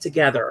comedy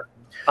together.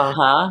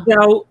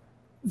 Now,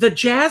 the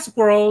jazz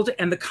world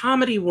and the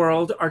comedy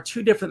world are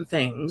 2 different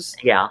things.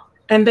 Yeah.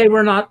 And they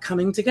were not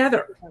coming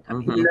together.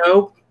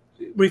 No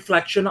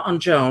reflection on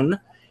Joan.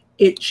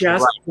 It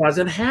just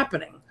wasn't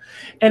happening.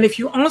 And if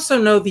you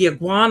also know the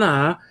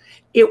Iguana,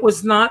 it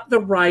was not the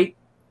right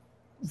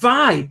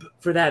vibe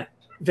for that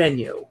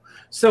venue.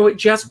 So it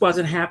just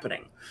wasn't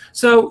happening.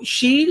 So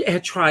she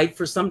had tried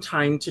for some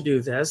time to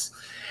do this.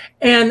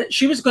 And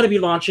she was going to be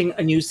launching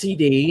a new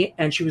CD.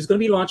 And she was going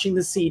to be launching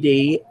the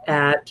CD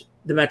at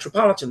the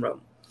Metropolitan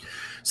Room.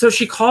 So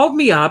she called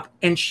me up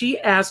and she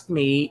asked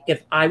me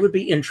if I would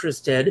be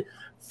interested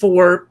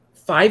for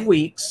 5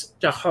 weeks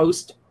to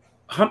host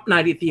Hump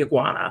Night at the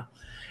Iguana.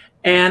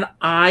 And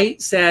I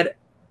said,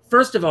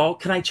 first of all,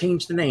 can I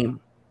change the name?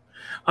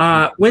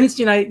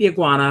 Wednesday night at the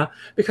Iguana,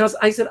 because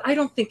I said, I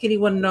don't think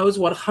anyone knows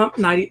what Hump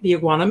Night at the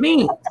Iguana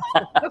means.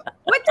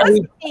 What does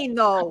it mean,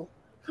 though?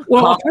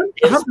 Well,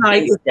 Hump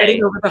Night is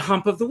getting over the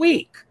hump of the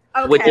week.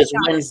 Okay, which is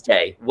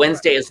Wednesday.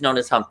 Wednesday is known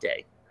as Hump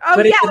Day. Oh,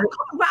 but yeah.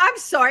 I'm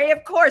sorry.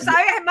 Of course.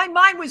 My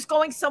mind was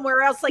going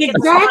somewhere else. Like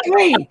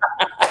exactly.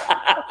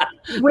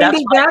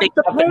 Wendy, that's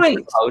the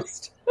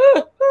point.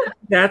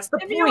 That's the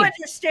point. If you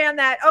understand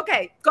that.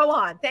 Okay, go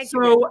on. Thank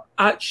you.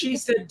 So she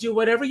said, do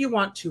whatever you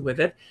want to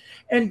with it.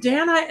 And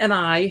Dana and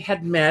I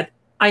had met.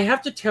 I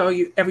have to tell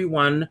you,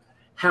 everyone,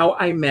 how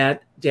I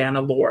met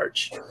Dana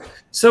Lorsch.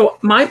 So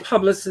my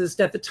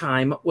publicist at the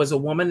time was a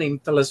woman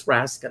named Phyllis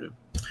Raskin.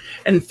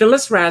 And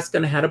Phyllis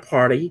Raskin had a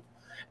party.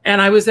 And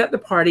I was at the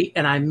party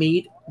and I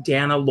meet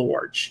Dana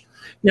Lorsch.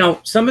 Now,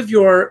 some of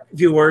your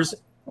viewers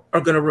are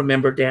going to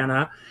remember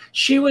Dana.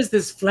 She was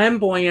this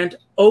flamboyant,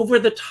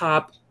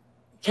 over-the-top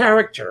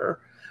character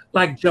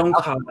like Joan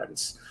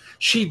Collins.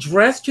 She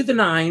dressed to the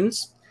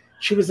nines.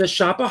 She was a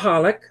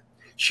shopaholic.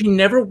 She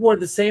never wore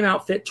the same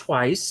outfit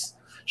twice.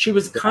 She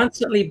was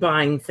constantly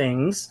buying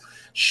things.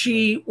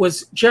 She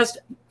was just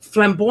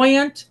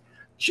flamboyant,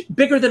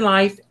 bigger than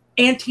life,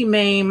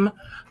 anti-mame,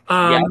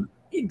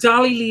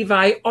 Dolly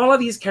Levi, all of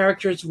these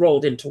characters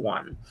rolled into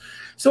one.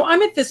 So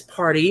I'm at this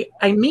party.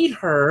 I meet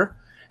her,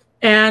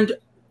 and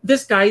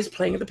this guy is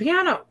playing the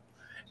piano.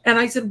 And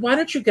I said, why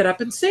don't you get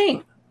up and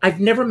sing? I've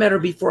never met her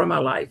before in my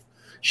life.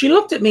 She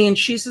looked at me and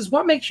she says,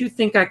 what makes you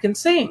think I can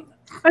sing?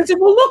 I said,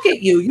 well, look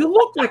at you. You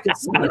look like a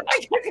singer.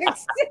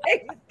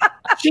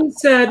 She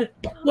said,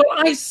 well,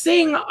 I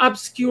sing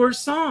obscure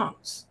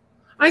songs.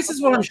 I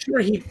says, well, I'm sure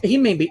he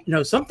may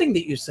know something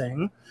that you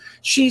sing.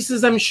 She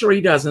says, I'm sure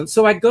he doesn't.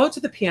 So I go to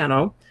the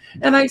piano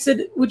and I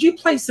said, would you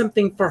play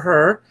something for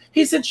her?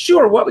 He said,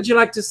 sure. What would you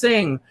like to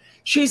sing?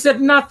 She said,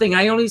 nothing.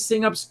 I only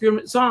sing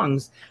obscure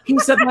songs. He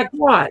said, like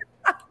what?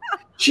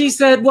 She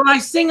said, well, I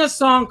sing a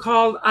song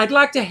called I'd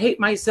Like to Hate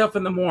Myself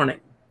in the Morning.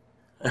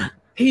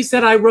 He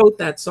said, I wrote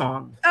that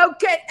song. Oh,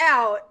 get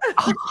out.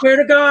 I swear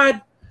to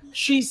God.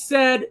 She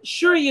said,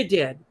 sure you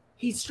did.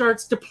 He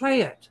starts to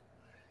play it.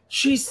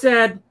 She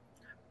said,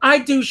 I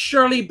do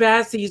Shirley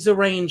Bassey's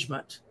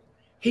arrangement.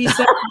 He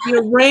said, he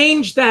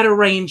arranged that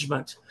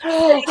arrangement. He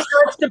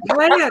starts to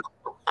play it.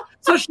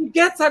 So she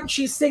gets up,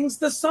 she sings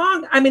the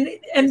song. I mean,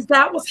 and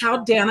that was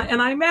how Dana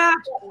and I met.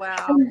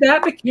 Wow. And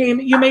that became,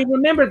 you may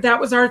remember, that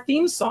was our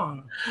theme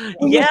song.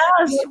 Yes,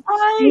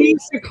 right. We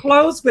used to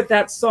close with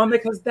that song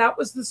because that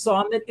was the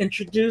song that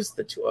introduced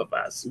the two of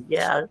us.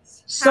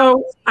 Yes.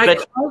 So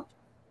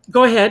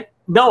go ahead.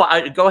 No,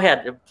 go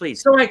ahead,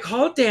 please. So I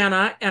called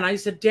Dana and I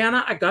said,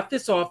 Dana, I got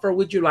this offer.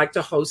 Would you like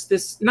to host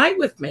this night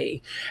with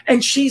me?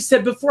 And she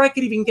said, before I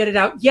could even get it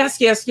out, yes,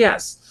 yes,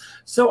 yes.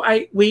 So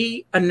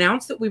we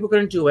announced that we were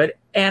going to do it,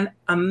 and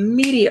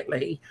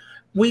immediately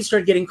we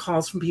started getting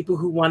calls from people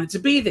who wanted to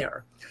be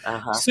there.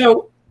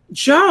 So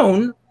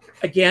Joan,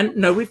 again,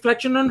 no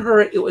reflection on her.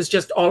 It was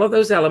just all of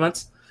those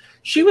elements.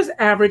 She was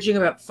averaging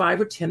about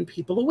 5 or 10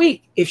 people a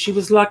week, if she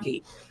was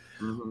lucky.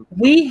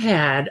 We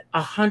had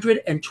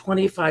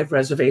 125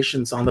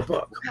 reservations on the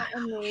book.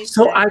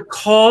 So I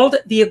called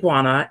the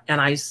Iguana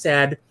and I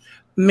said,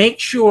 make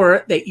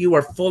sure that you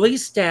are fully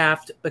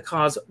staffed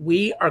because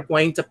we are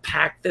going to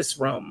pack this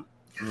room.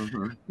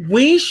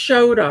 We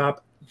showed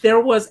up.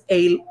 There was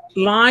a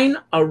line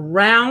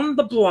around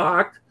the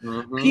block.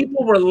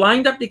 People were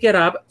lined up to get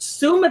up.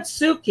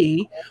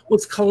 Sumatsuki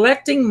was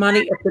collecting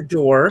money at the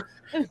door.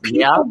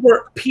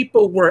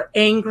 People were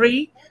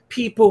angry.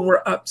 People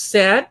were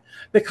upset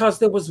because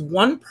there was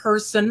one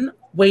person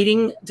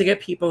waiting to get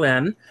people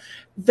in.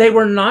 They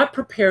were not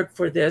prepared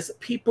for this.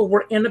 People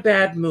were in a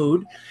bad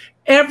mood.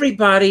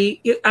 Everybody,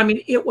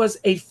 it was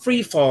a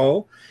free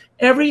fall.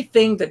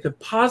 Everything that could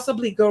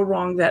possibly go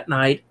wrong that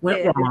night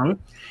went wrong.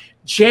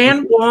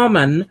 Jan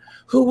Wallman,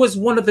 who was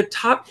one of the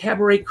top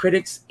cabaret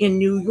critics in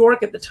New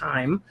York at the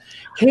time,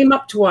 came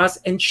up to us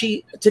and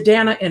to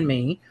Dana and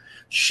me,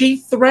 she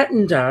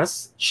threatened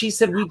us. She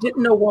said we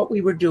didn't know what we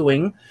were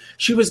doing.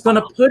 She was going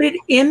to put it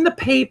in the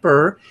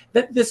paper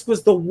that this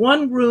was the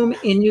one room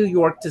in New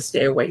York to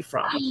stay away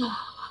from.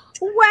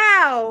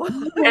 Wow.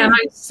 And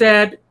I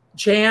said,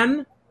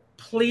 Jan,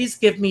 please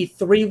give me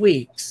 3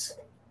 weeks.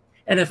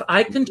 And if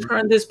I can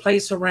turn this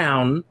place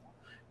around,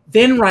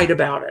 then write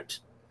about it.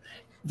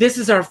 This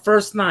is our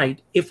first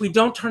night. If we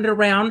don't turn it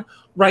around,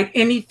 write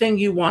anything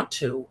you want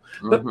to.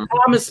 But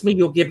promise me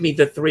you'll give me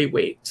the 3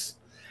 weeks.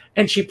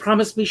 And she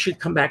promised me she'd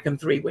come back in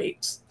 3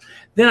 weeks.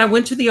 Then I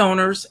went to the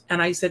owners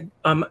and I said,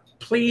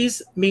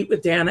 please meet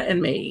with Dana and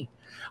me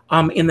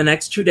in the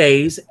next 2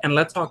 days. And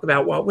let's talk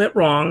about what went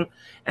wrong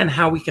and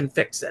how we can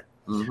fix it.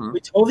 We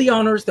told the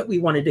owners that we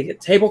wanted to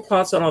get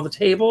tablecloths on all the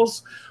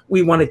tables.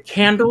 We wanted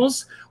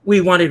candles.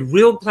 We wanted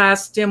real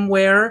glass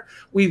stemware.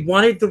 We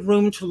wanted the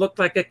room to look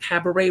like a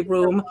cabaret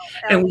room.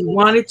 And we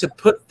wanted to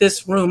put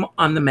this room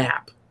on the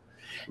map.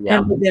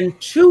 And within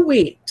 2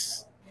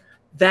 weeks,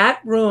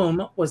 that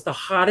room was the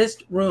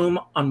hottest room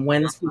on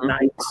Wednesday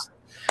nights.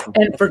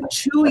 And for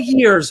 2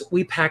 years,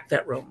 we packed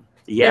that room.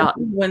 Every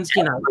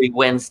Wednesday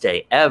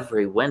night.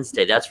 Every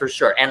Wednesday, that's for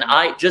sure. And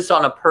I just,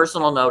 on a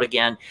personal note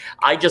again,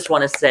 I just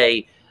want to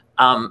say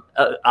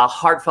a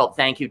heartfelt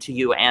thank you to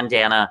you and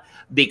Dana,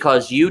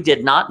 because you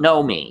did not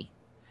know me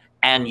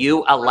and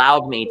you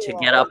allowed me to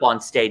get up on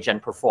stage and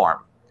perform.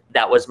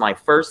 That was my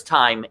first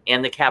time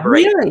in the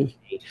cabaret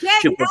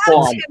to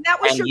perform.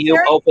 And you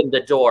opened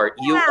the door.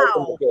 You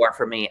opened the door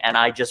for me. And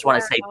I just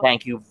want to say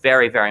thank you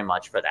very, very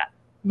much for that.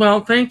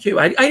 Well, thank you.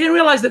 I didn't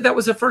realize that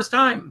was the first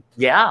time.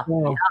 Yeah.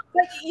 But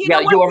you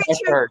know what,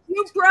 Richard,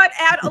 you brought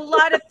out a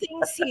lot of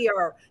things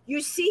here.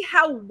 You see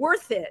how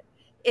worth it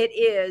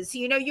is.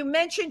 You know, you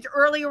mentioned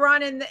earlier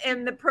on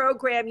in the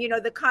program, you know,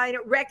 the kind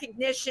of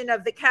recognition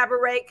of the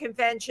cabaret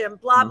convention,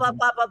 blah, blah,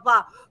 blah, blah,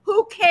 blah.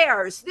 Who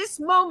cares? This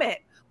moment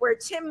where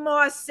Tym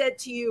Moss said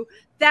to you,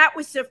 that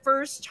was the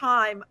first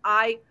time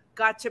I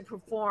got to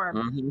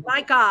perform.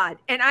 My God.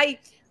 And I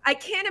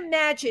can't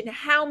imagine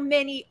how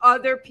many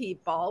other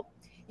people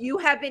you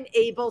have been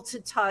able to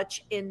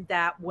touch in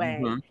that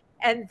way.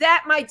 And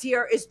that, my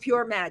dear, is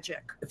pure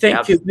magic.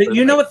 Thank you.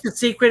 You know what the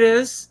secret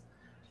is?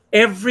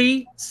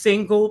 Every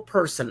single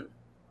person,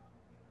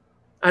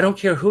 I don't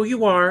care who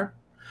you are,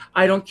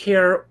 I don't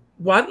care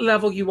what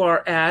level you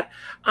are at.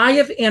 I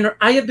have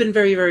been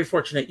very, very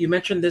fortunate. You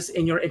mentioned this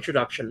in your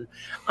introduction.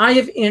 I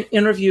have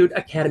interviewed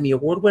Academy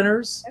Award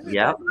winners.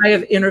 Yeah. I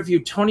have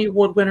interviewed Tony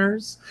Award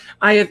winners.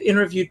 I have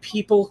interviewed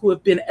people who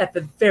have been at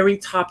the very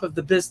top of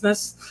the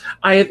business.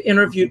 I have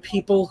interviewed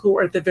people who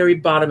are at the very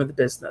bottom of the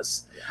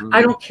business.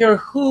 I don't care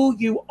who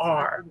you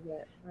are.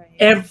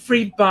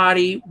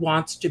 Everybody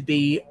wants to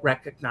be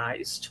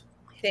recognized.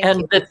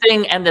 The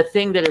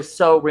thing that is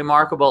so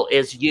remarkable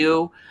is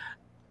you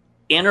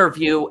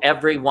interview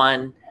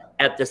everyone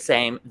at the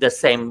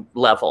same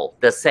level,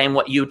 the same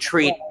what you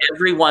treat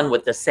everyone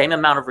with the same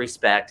amount of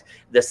respect,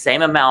 the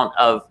same amount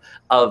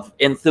of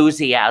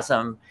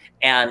enthusiasm,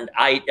 and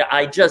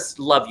I just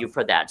love you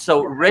for that.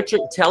 So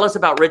Richard, tell us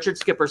about Richard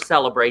Skipper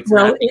Celebrates.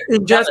 Well,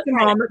 in just a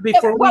moment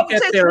before we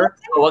get there.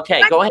 Oh,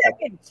 okay, go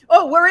ahead.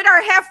 Oh, we're at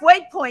our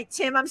halfway point,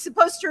 Tim. I'm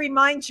supposed to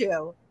remind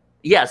you.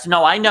 Yes,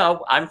 no, I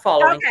know. I'm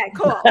following. Okay,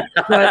 cool.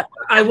 But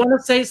I want to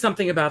say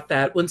something about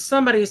that. When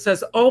somebody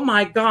says, "Oh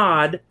my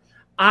God,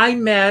 I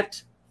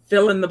met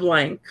fill in the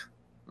blank,"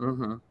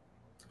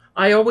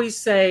 I always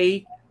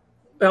say,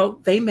 "Well,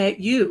 they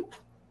met you."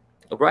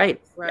 Right.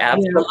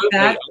 Absolutely.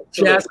 That's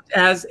just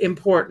as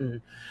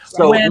important.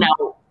 So when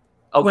now,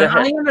 when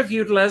I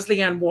interviewed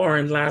Lesley Ann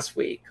Warren last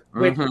week,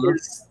 which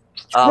is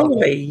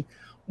truly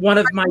one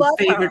of my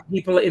favorite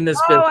people in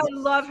this business. Oh, I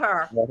love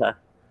her.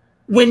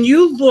 When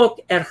you look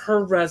at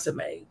her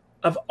resume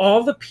of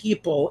all the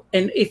people,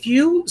 and if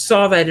you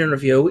saw that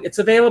interview, it's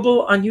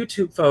available on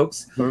YouTube,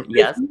 folks.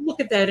 Yes. If you look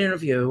at that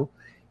interview,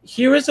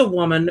 here is a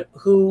woman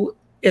who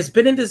has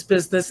been in this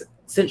business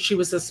since she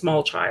was a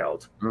small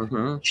child.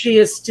 She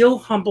is still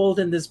humbled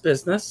in this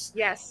business.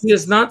 Yes. She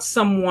is not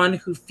someone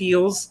who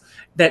feels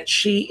that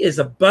she is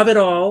above it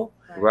all.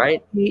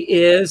 Right. She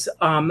is,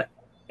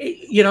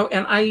 you know,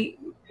 and I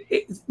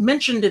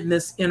mentioned in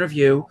this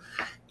interview,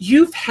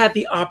 you've had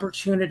the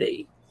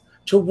opportunity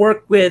to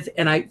work with,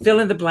 and I fill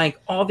in the blank,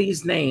 all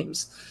these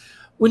names.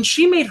 When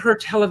she made her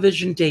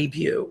television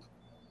debut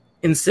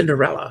in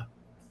Cinderella,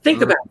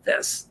 think about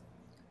this.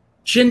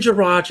 Ginger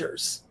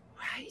Rogers,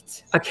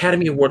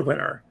 Academy Award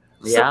winner.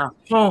 Yeah.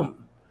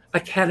 Home,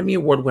 Academy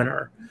Award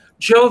winner.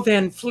 Joe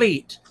Van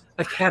Fleet,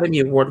 Academy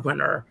Award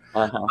winner.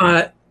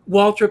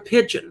 Walter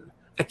Pidgeon,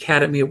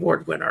 Academy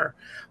Award winner.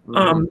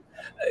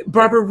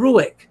 Barbara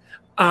Ruick,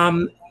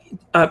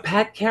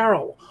 Pat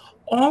Carroll,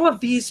 all of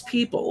these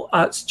people,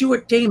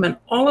 Stuart Damon,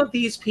 all of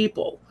these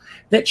people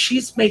that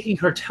she's making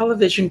her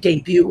television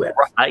debut with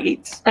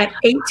at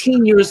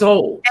 18 years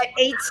old. At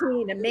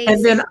 18, amazing.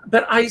 And then,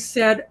 but I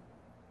said,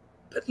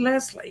 but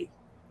Lesley,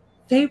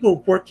 they were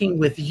working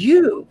with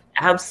you.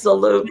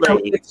 Absolutely. You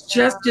know, it's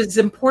just as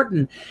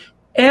important.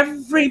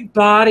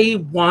 Everybody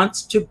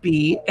wants to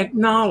be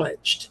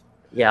acknowledged.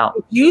 Yeah.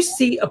 If you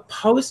see a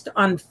post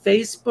on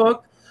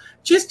Facebook,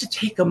 just to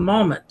take a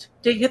moment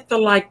to hit the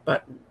like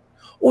button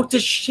or to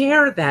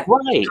share that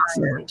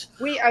content.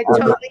 I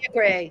totally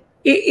agree.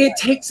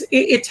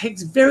 It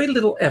takes very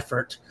little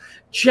effort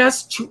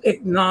just to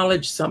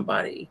acknowledge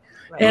somebody.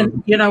 Right.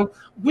 And, you know,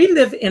 we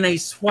live in a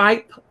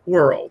swipe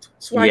world.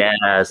 Swipe,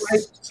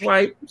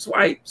 swipe.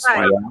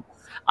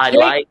 I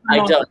like, I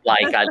don't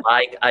like, I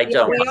like, I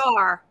don't. We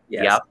are.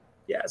 Yes. Yep.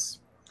 Yes.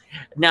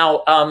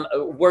 Now,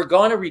 we're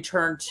going to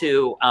return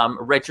to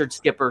Richard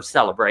Skipper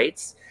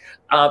Celebrates.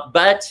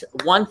 But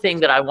one thing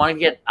that I want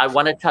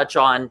to touch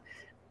on,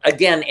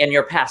 again, in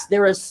your past,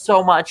 there is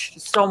so much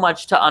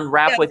to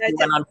unwrap with you,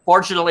 and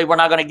unfortunately, we're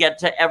not going to get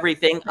to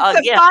everything again.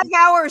 It's a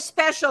 5-hour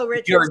special,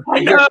 Richard.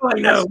 I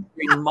know.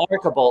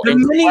 Remarkable,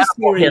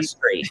 incredible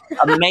history,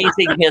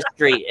 amazing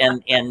history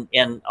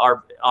in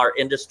our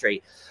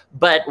industry.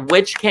 But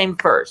which came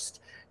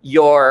first,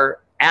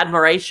 your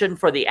admiration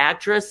for the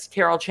actress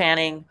Carol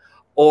Channing,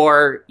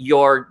 or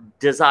your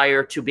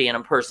desire to be an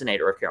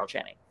impersonator of Carol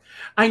Channing?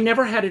 I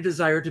never had a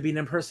desire to be an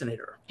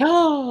impersonator.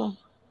 Oh,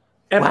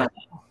 ever, wow.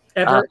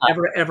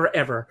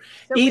 ever.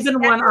 Even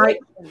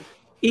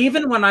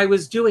when I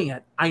was doing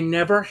it, I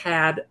never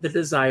had the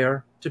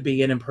desire to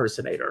be an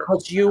impersonator.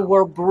 Because you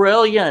were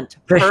brilliant,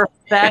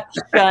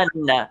 perfection.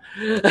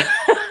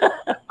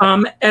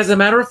 As a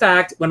matter of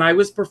fact, when I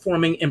was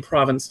performing in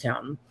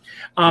Provincetown,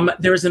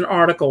 there's an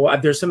article.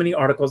 There's so many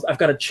articles. I've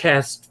got a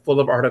chest full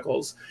of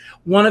articles.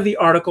 One of the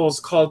articles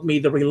called me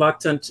the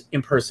reluctant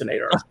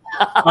impersonator.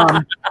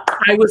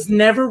 I was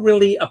never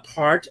really a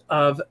part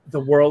of the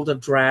world of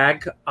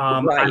drag.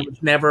 I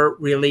was never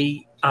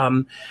really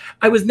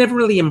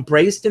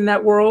embraced in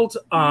that world.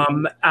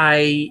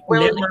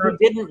 You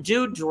didn't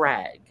do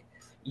drag.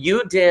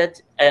 You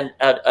did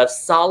a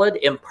solid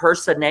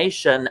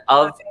impersonation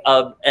of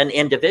an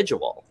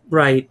individual.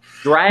 Right.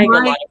 Drag a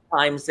lot of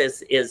times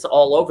is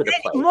all over the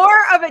place.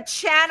 More of a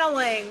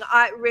channeling,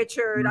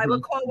 Richard. I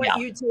would call what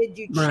you did,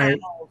 you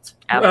channeled.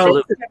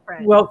 Absolutely.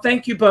 Well,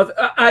 thank you both.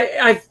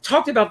 I've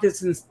talked about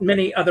this in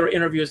many other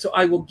interviews, so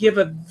I will give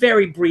a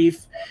very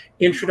brief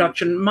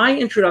introduction. My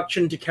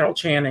introduction to Carol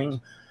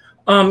Channing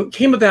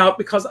came about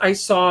because I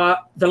saw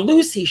the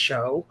Lucy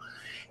show,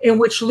 in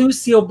which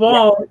Lucille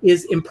Ball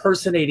is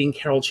impersonating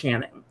Carol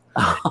Channing.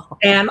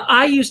 And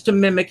I used to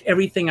mimic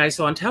everything I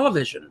saw on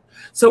television.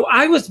 So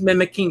I was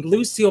mimicking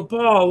Lucille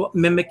Ball,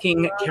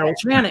 mimicking Carol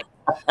Channing.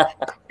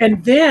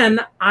 And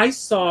then I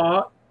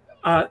saw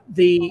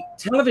the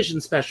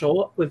television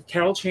special with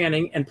Carol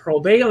Channing and Pearl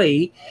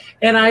Bailey,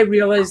 and I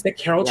realized that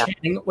Carol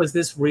Channing was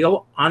this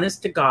real,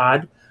 honest to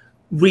God,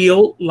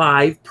 real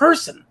live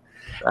person.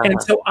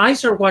 And so I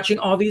started watching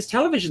all these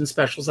television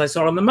specials I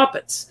saw on the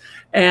Muppets,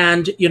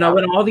 and and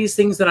all these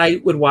things that I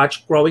would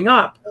watch growing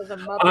up,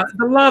 the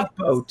Love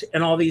Boat,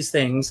 and all these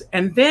things.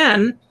 And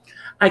then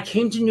I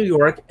came to New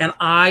York, and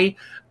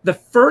the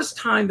first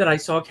time that I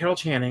saw Carol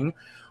Channing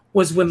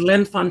was when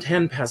Lynn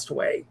Fontaine passed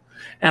away,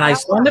 and I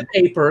saw in the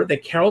paper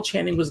that Carol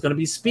Channing was going to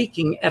be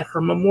speaking at her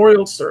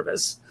memorial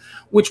service,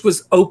 which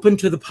was open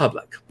to the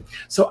public.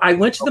 So I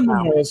went to the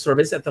memorial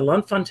service at the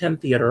Lunt-Fontaine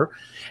Theater,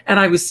 and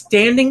I was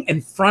standing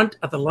in front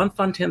of the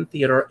Lunt-Fontaine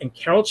Theater, and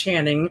Carol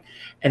Channing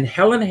and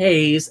Helen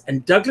Hayes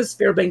and Douglas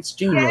Fairbanks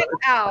Jr.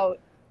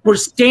 were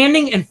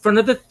standing in front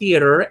of the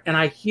theater, and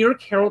I hear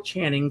Carol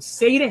Channing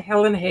say to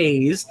Helen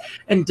Hayes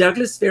and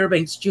Douglas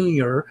Fairbanks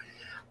Jr.,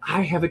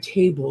 "I have a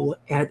table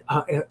at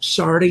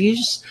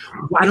Sardi's.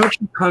 Why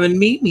don't you come and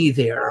meet me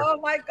there?"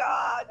 Oh my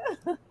God.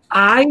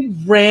 I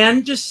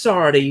ran to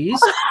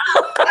Sardi's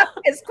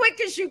as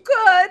quick as you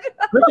could.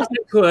 Quick as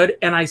I could,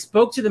 and I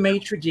spoke to the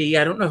maitre d'.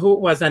 I don't know who it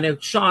was. I know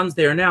Sean's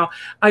there now.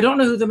 I don't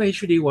know who the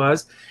maitre d'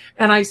 was.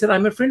 And I said,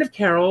 "I'm a friend of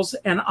Carol's,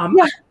 and I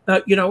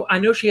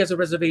know she has a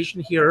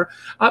reservation here,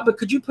 but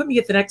could you put me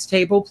at the next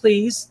table,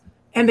 please?"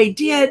 And they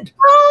did.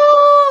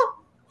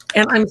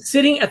 And I'm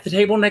sitting at the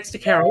table next to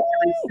Carol,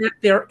 and I sat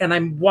there, and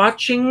I'm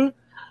watching.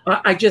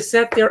 I just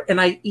sat there, and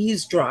I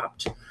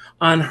eavesdropped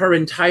on her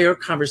entire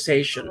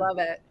conversation. Love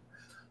it.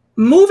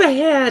 Move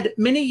ahead,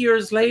 many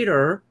years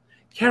later,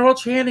 Carol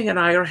Channing and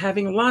I are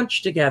having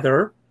lunch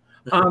together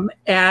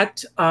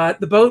at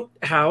the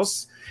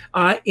Boathouse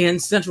in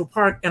Central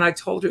Park, and I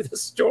told her the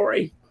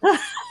story.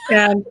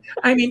 And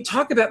I mean,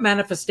 talk about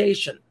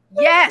manifestation.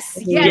 Yes.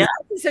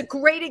 It's a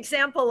great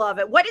example of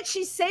it. What did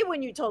she say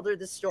when you told her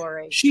the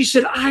story? She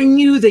said, "I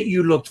knew that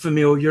you looked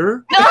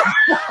familiar."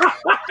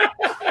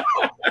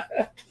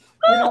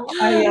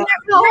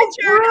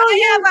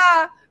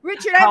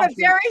 Richard, I have a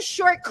very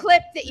short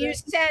clip that you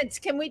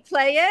sent. Can we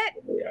play it?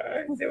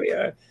 There we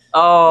are.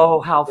 Oh,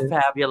 how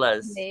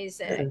fabulous.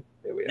 Amazing.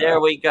 There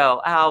we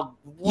go. How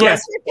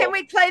yes. Can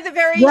we play the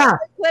very short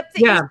clip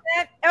that you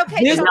sent?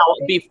 Okay. Now,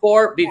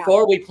 before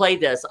we play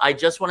this, I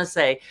just want to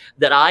say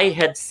that I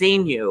had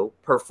seen you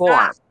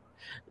perform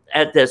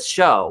at this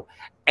show.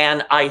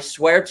 And I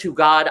swear to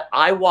God,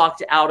 I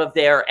walked out of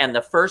there, and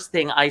the first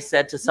thing I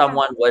said to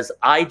someone was,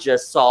 "I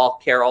just saw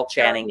Carol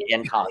Channing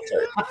in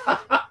concert."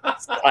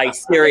 I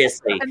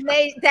seriously. And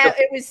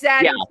it was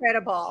that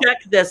incredible.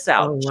 Check this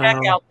out. Oh, wow. Check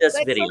out this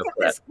video look at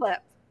clip. this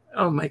clip.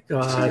 Oh my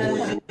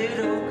God.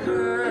 Little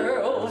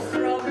girl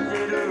from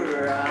Little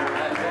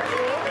Rock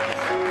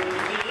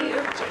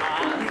lived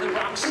on the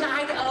wrong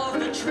side of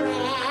the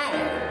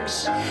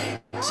tracks.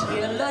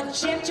 Till a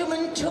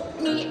gentleman took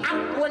me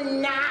out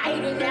one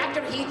night, and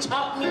after he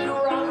taught me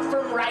wrong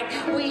from right,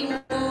 we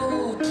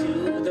moved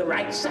to the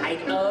right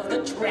side of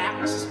the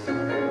tracks.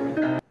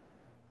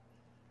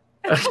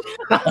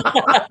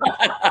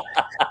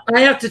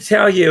 I have to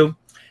tell you,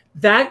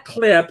 that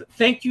clip,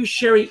 thank you,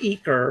 Sherry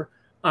Eaker,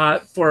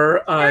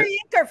 for Sherry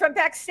Eaker from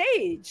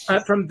Backstage.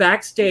 From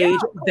Backstage.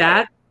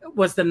 That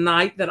was the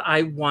night that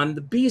I won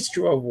the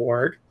Bistro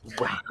Award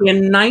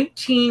in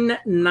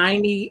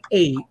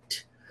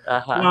 1998.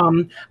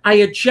 I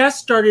had just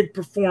started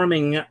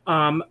performing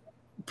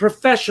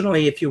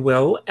professionally, if you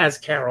will, as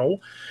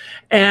Carol,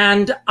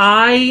 and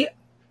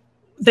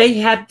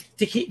they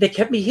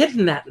kept me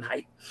hidden that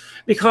night,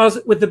 because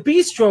with the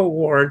Bistro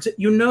Awards,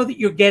 you know that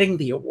you're getting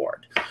the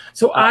award.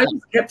 So I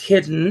was kept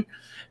hidden.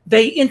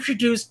 They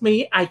introduced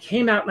me. I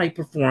came out and I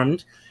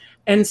performed,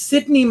 and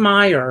Sidney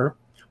Meyer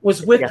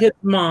was with his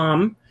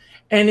mom,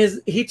 and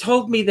he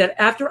told me that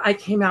after I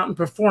came out and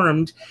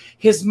performed,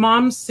 his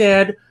mom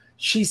said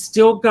she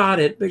still got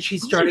it, but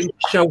she's starting to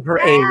show her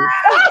age.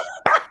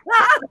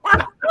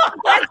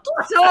 That's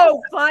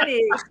so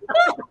funny.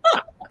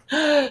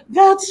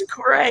 That's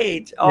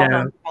great. Oh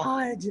my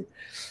God.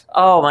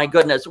 Oh my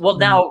goodness. Well,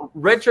 now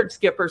Richard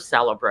Skipper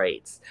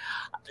celebrates.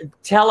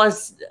 Tell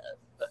us,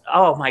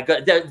 oh my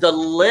God, the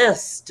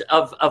list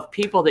of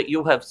people that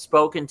you have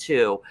spoken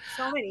to.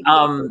 So many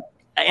people.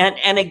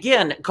 And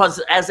again,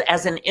 because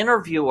as an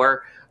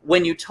interviewer,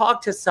 when you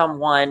talk to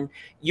someone,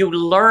 you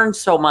learn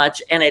so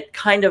much, and it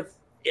kind of,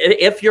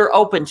 if you're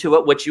open to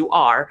it, which you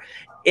are,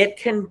 it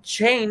can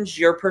change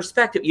your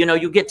perspective. You know,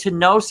 you get to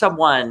know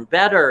someone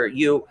better.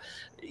 You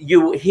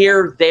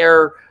hear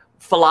their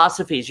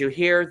philosophies, you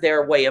hear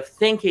their way of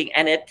thinking,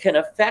 and it can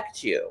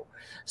affect you.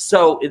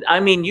 So,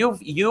 I mean,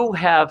 you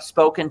have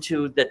spoken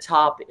to the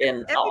top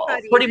in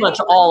pretty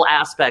much all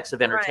aspects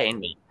of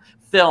entertainment.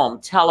 Film,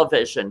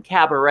 television,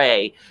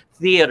 cabaret,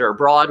 theater,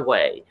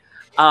 Broadway.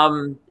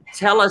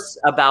 Tell us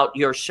about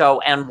your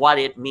show and what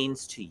it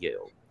means to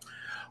you.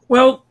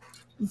 Well,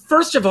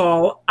 first of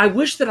all, I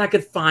wish that I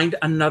could find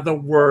another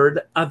word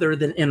other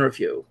than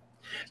interview.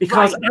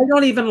 because I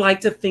don't even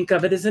like to think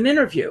of it as an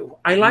interview.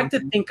 I like to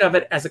think of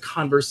it as a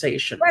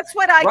conversation. That's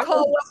what I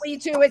call what we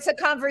do. It's a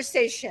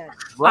conversation.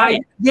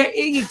 Right. Yeah,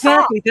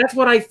 exactly. That's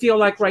what I feel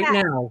like right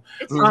now.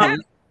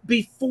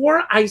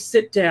 Before I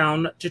sit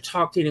down to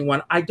talk to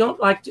anyone, I don't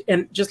like to,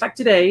 and just like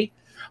today,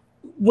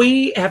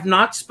 we have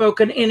not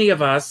spoken, any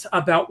of us,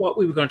 about what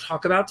we were going to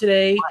talk about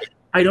today. Right.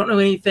 I don't know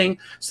anything.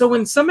 So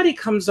when somebody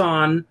comes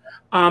on,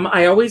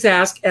 I always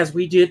ask, as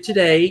we did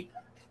today,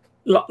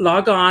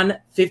 log on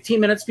 15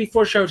 minutes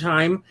before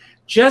showtime,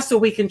 just so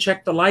we can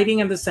check the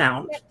lighting and the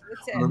sound.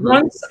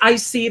 Once I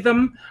see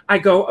them, I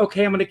go,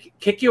 okay, I'm going to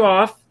kick you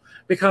off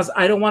because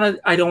I don't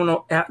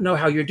know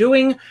how you're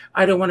doing.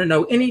 I don't want to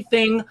know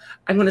anything.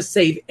 I'm going to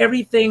save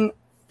everything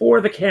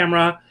for the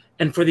camera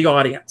and for the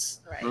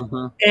audience.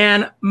 Right.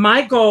 And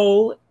my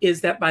goal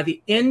is that by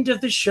the end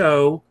of the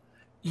show,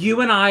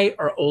 you and I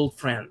are old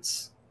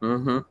friends.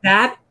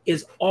 That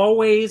is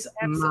always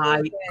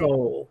my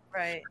goal.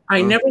 Right.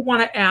 I never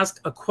want to ask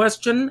a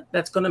question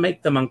that's going to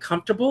make them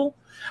uncomfortable.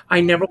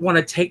 I never want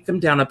to take them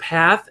down a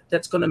path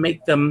that's going to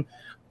make them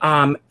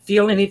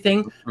feel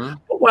anything.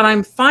 But what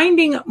I'm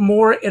finding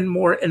more and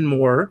more and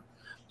more,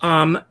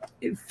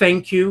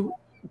 thank you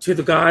to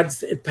the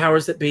gods,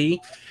 powers that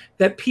be,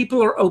 that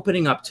people are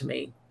opening up to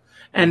me,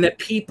 and that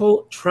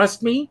people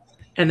trust me,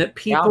 and that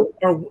people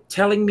are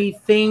telling me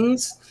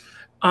things.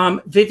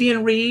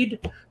 Vivian Reed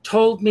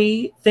told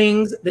me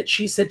things that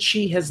she said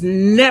she has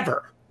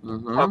never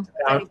talked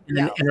about in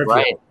an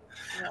interview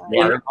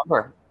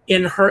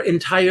in her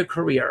entire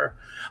career.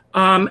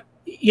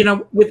 You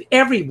know, with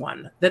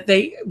everyone that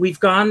we've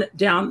gone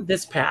down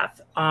this path.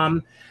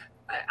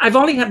 I've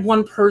only had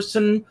one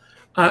person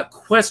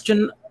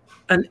question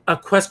a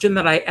question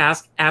that I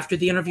asked after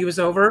the interview was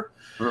over.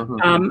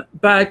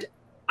 But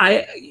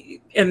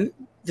and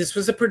this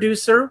was a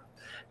producer,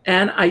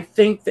 and I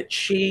think that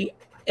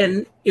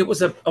and it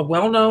was a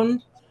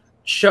well-known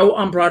show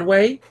on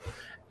Broadway,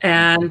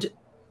 and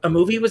a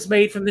movie was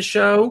made from the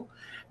show.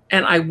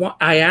 And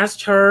I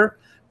asked her,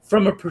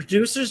 from a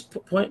producer's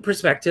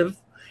perspective,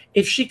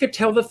 if she could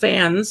tell the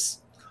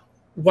fans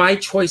why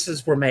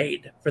choices were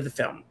made for the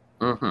film.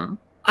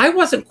 I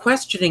wasn't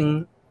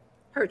questioning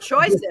her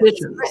choices.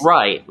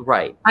 Right.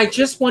 I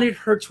just wanted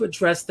her to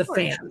address the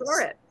fans.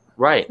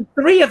 Right. The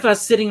three of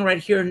us sitting right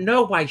here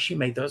know why she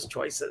made those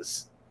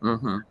choices.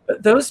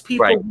 But those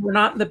people who are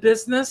not in the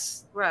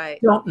business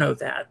don't know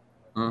that.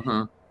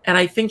 And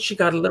I think she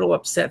got a little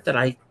upset that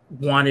I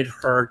wanted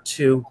her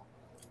to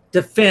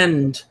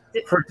defend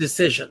her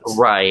decisions.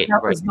 That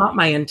was not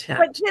my intent.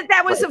 But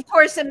that was, of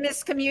course, a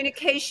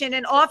miscommunication.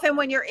 And often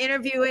when you're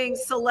interviewing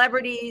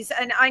celebrities,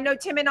 and I know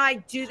Tim and I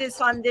do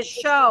this on this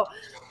show,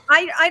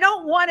 I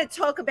don't want to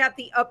talk about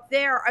the up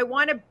there. I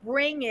want to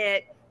bring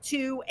it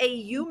to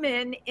a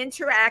human,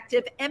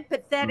 interactive,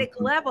 empathetic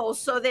level,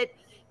 so that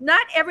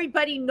not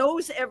everybody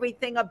knows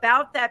everything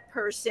about that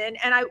person.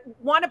 And I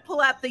want to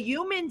pull out the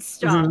human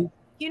stuff.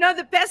 You know,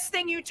 the best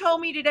thing you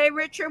told me today,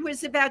 Richard,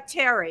 was about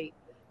Terry.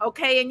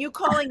 Okay, and you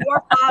calling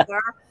your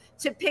father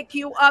to pick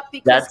you up,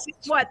 because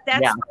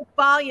that's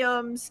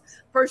volumes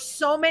for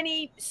so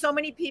many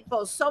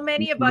people. So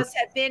many of us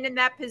have been in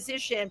that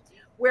position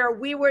where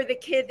we were the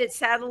kid that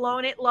sat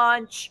alone at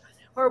lunch,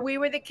 or we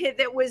were the kid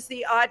that was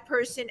the odd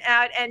person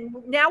out, and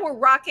now we're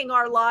rocking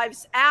our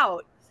lives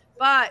out.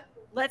 But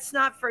let's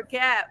not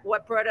forget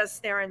what brought us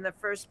there in the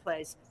first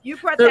place. You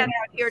brought that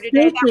out here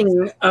today.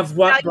 Speaking of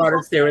what brought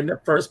us there in the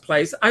first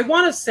place, I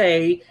want to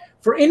say,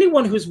 for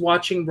anyone who's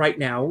watching right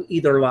now,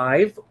 either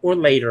live or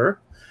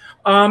later,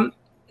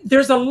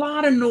 there's a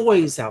lot of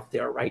noise out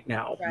there right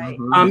now.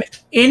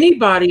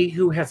 Anybody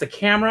who has a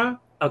camera,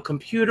 a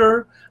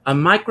computer, a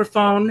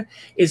microphone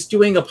is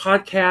doing a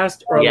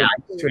podcast or a live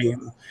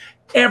stream.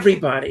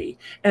 Everybody.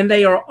 And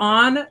they are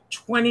on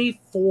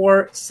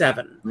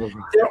 24/7.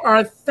 There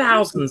are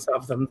thousands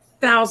of them.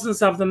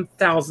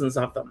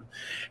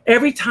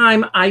 Every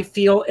time I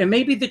feel, and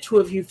maybe the two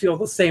of you feel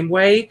the same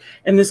way,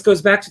 and this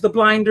goes back to the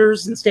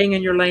blinders and staying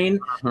in your lane.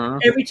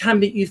 Every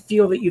time that you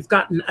feel that you've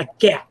gotten a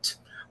get,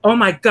 oh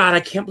my God, I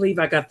can't believe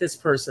I got this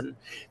person.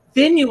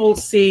 Then you will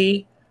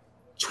see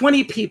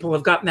 20 people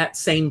have gotten that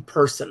same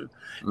person.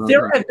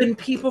 There have been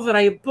people that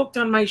I have booked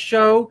on my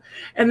show,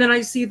 and then I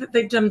see that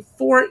they've done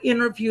 4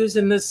 interviews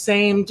in the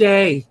same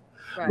day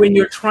when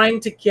you're trying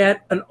to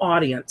get an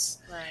audience.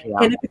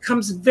 And it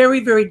becomes very,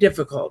 very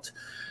difficult.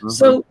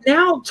 So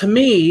now, to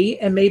me,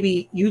 and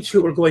maybe you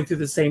two are going through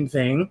the same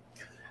thing,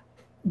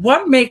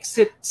 what makes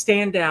it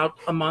stand out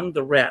among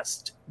the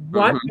rest?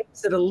 What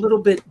makes it a little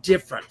bit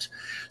different?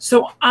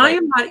 So I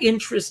am not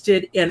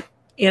interested in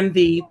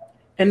the,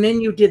 and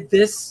then you did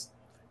this,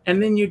 and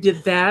then you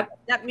did that,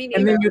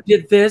 and then you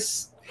did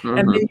this, and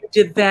then you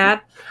did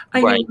that.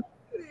 I mean,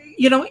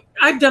 you know,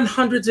 I've done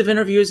hundreds of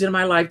interviews in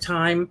my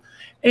lifetime.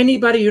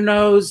 Anybody who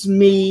knows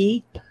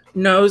me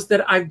knows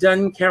that I've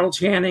done Carol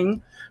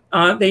Channing.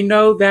 They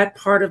know that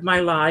part of my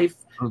life.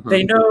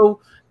 They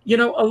know, you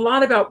know, a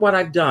lot about what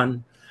I've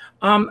done.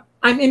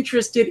 I'm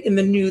interested in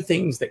the new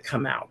things that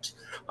come out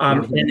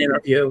in an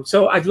interview.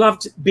 So I've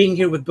loved being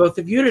here with both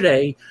of you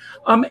today,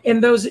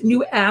 and those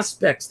new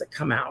aspects that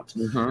come out.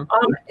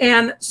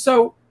 And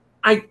so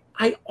I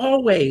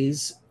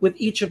always, with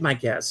each of my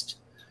guests,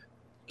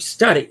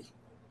 study.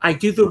 I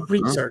do the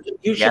research.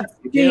 You should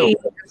see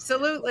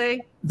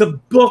absolutely the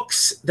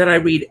books that I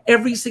read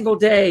every single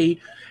day.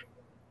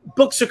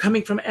 Books are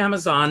coming from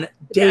Amazon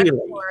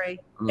daily,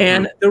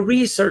 and the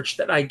research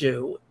that I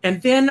do.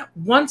 And then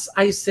once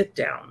I sit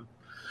down,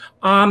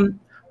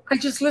 I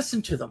just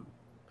listen to them.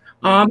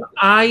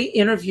 I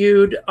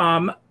interviewed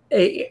a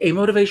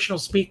motivational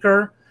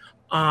speaker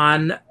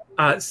on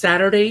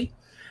Saturday,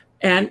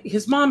 and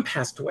his mom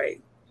passed away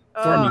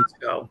 4 months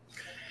ago.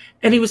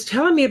 And he was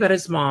telling me about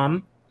his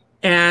mom,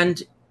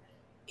 and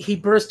he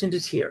burst into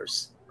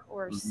tears. Of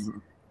course.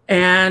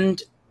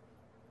 And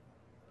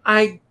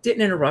I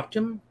didn't interrupt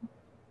him.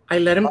 I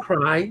let him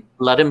cry.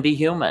 Let him be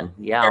human.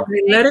 Yeah. I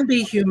let him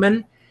be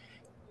human.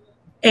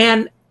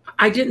 And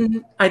I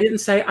didn't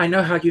say, I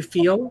know how you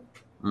feel.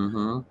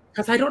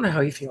 Because I don't know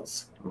how he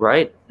feels.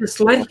 Right. Just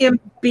let him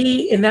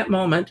be in that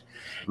moment.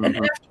 And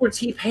afterwards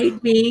he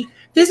paid me.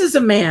 This is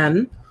a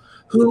man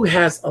who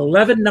has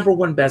 11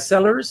 #1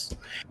 bestsellers.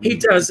 He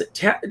does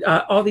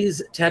all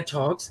these TED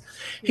Talks.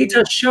 He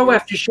does show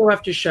after show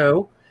after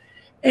show.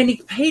 And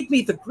he paid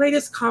me the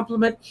greatest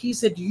compliment. He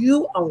said,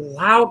 you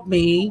allowed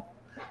me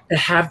to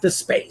have the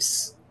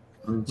space.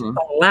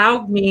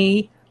 Allowed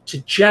me to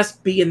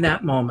just be in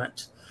that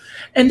moment.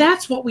 And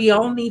that's what we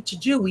all need to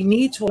do. We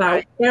need to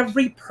allow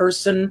every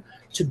person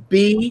to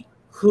be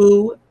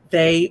who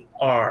they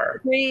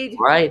are. Agreed.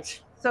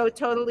 Right. So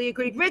totally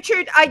agreed.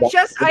 Richard, I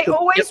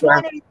always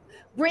want to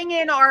bring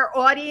in our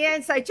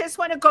audience. I just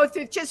want to go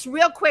through just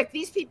real quick.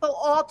 These people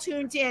all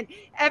tuned in.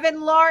 Evan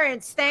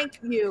Lawrence, thank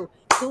you.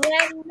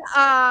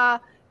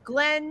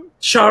 Glenn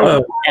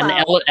Charlotte.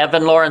 And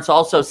Evan Lawrence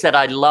also said,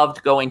 I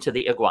loved going to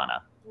the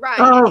Iguana. Right.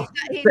 Oh,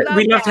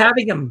 we loved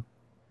having him.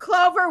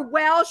 Clover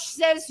Welsh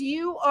says,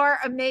 you are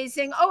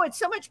amazing. Oh, it's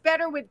so much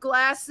better with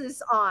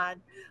glasses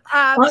on.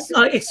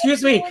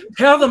 Excuse me.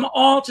 Tell them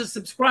all to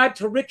subscribe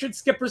to Richard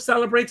Skipper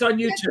Celebrates on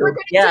YouTube.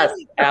 Yes,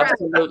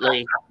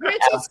 absolutely.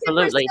 Richard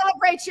Skipper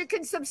Celebrates. You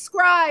can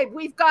subscribe.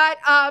 We've got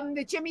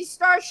the Jimmy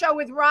Star Show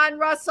with Ron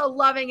Russell,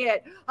 loving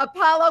it.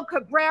 Apollo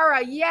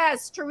Cabrera,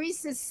 yes.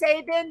 Teresa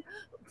Sabin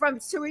from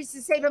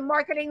Teresa Sabin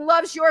Marketing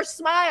loves your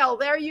smile.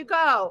 There you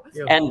go.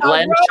 And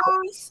Glenn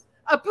Rose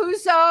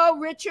Apuzo,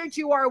 Richard,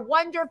 you are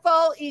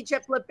wonderful.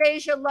 Egypt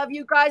LaBeija, love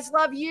you guys.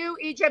 Love you,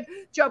 Egypt.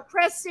 Joe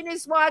Preston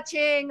is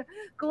watching.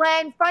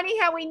 Glenn, funny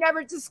how we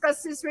never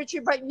discussed this,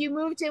 Richard, but you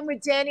moved in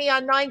with Danny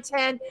on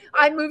 9/10.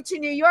 I moved to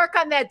New York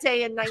on that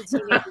day in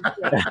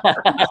 1986.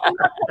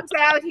 Comes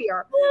out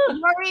here.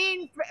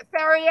 Maureen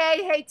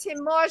Ferrier, hey,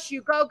 Tim Moss,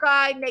 you go,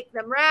 guy, make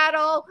them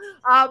rattle.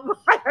 I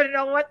don't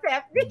know what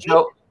that means.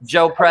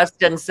 Joe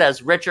Preston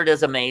says, Richard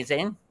is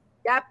amazing.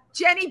 Yep.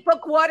 Jenny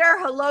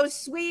Bookwater, hello,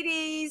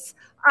 sweeties.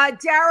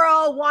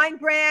 Daryl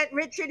Weinbrandt,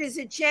 Richard is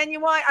a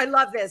genuine. I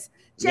love this.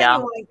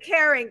 Genuine,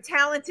 caring,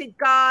 talented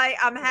guy.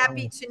 I'm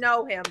happy to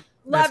know him.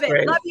 Love it.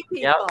 Great. Love you,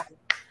 people.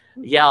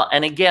 Yeah.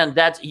 And again,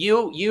 that's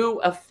you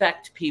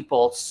affect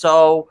people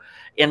so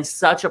in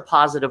such a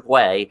positive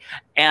way.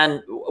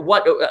 And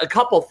what a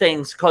couple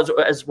things, because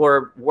as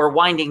we're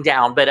winding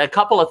down, but a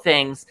couple of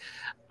things.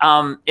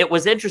 It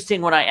was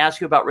interesting when I asked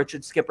you about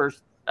Richard Skipper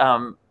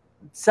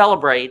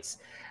Celebrates.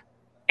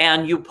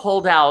 And you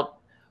pulled out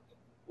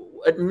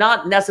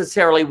not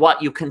necessarily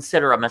what you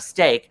consider a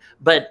mistake,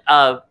 but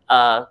out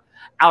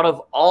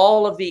of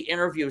all of the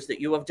interviews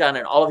that you have done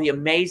and all of the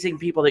amazing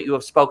people that you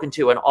have spoken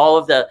to and all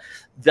of that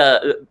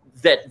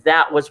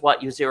was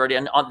what you zeroed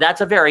in on.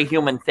 That's a very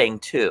human thing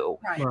too,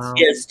 right. Wow.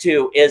 is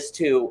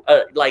to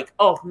like,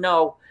 oh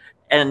no,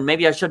 and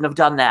maybe I shouldn't have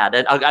done that.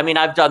 And I mean,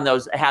 I've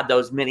had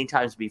those many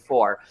times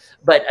before.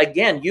 But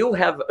again, you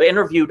have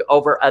interviewed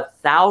over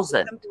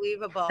 1,000.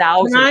 Unbelievable.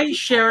 Can I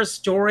share a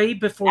story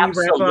before we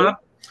wrap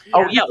up?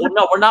 Oh, yeah. Well,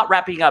 no, we're not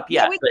wrapping up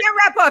yet. Yeah, we can't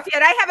wrap up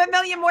yet. I have a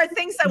million more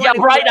things I want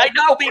to right. I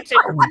know. Me too.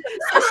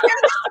 So share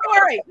the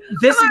story.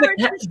 This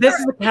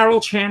is the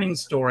Carol Channing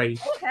story.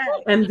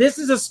 Okay. And this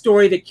is a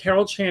story that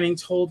Carol Channing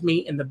told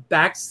me in the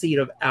back seat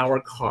of our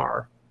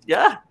car.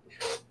 Yeah.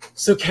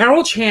 So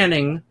Carol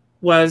Channing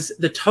was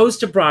the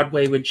toast of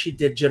Broadway when she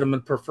did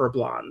Gentlemen Prefer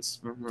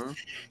Blondes.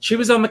 She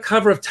was on the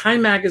cover of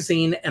Time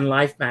Magazine and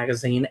Life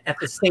Magazine at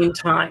the same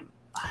time.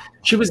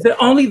 She was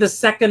only the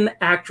second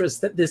actress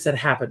that this had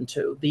happened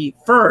to. The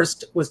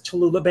first was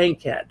Tallulah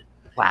Bankhead.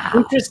 Wow.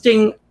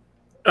 Interesting.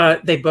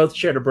 They both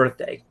shared a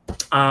birthday.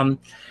 But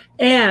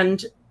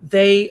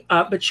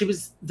she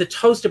was the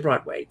toast of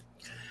Broadway.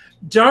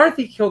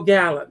 Dorothy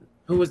Kilgallen,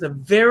 who was a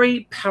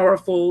very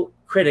powerful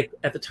critic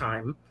at the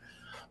time,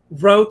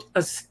 wrote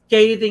a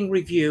scathing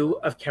review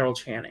of Carol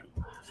Channing.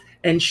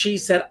 And she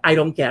said, I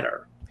don't get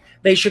her.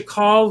 They should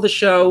call the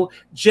show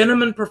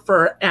Gentlemen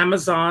Prefer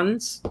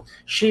Amazons.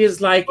 She is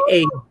like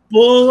a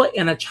bull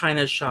in a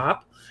china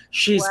shop.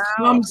 She's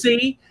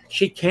clumsy.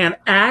 She can't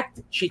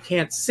act. She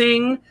can't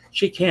sing.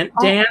 She can't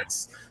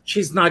dance.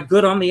 She's not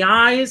good on the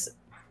eyes.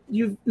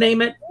 you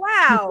name it.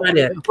 Wow.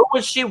 Who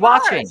was she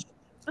watching?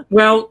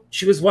 Well,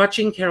 she was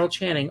watching Carol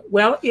Channing.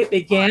 Well, it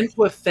began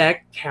to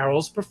affect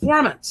Carol's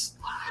performance.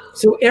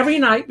 So every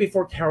night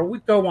before Carol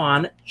would go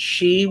on,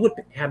 she would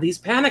have these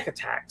panic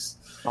attacks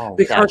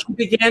because she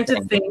began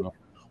to think,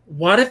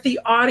 what if the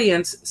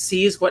audience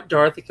sees what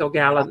Dorothy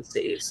Kilgallen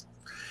sees?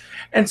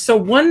 And so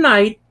one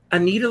night,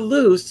 Anita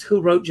Luce,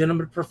 who wrote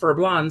Gentlemen Prefer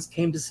Blondes,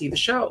 came to see the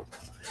show.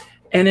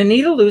 And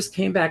Anita Luce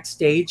came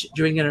backstage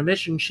during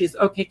intermission. She's,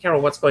 okay,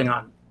 Carol, what's going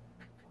on?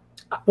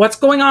 What's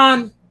going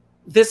on?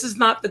 This is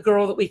not the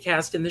girl that we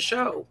cast in the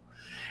show.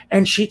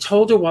 And she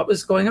told her what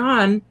was going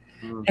on.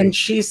 And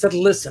she said,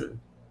 listen,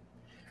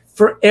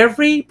 for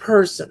every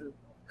person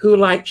who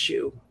likes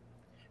you,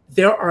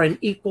 there are an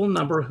equal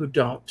number who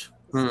don't.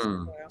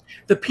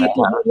 The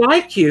people who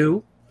like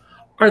you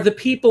are the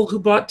people who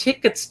bought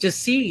tickets to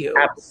see you.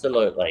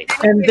 Absolutely.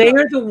 And they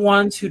are the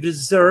ones who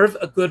deserve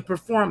a good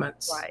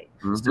performance. Right.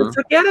 So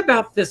forget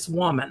about this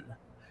woman.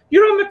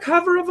 You're on the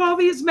cover of all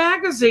these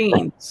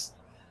magazines.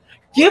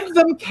 Give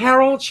them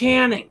Carol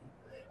Channing.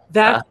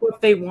 That's what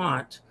they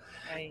want.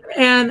 Right.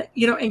 And,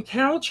 you know, and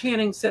Carol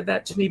Channing said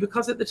that to me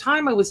because at the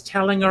time I was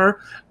telling her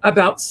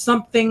about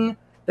something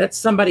that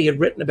somebody had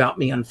written about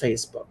me on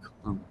Facebook.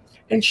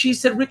 And she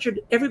said,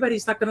 Richard,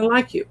 everybody's not going to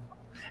like you.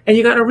 And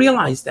you got to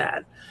realize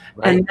that.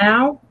 Right. And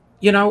now,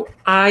 you know,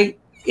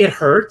 it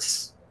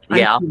hurts.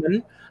 I'm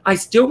human. I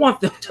still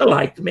want them to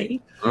like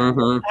me.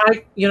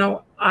 I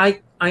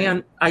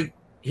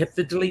hit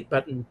the delete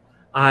button.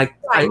 I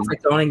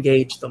don't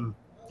engage them.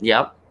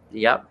 Yep.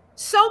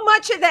 So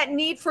much of that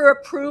need for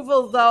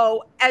approval,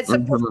 though, as a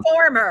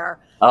performer.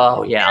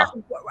 Oh, yeah.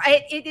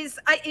 It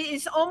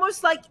is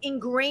almost like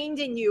ingrained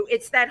in you.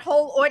 It's that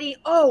whole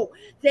audience. Oh,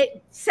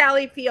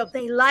 Sally Field,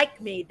 they like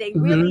me. They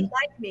really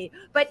like me.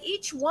 But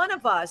each one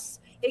of us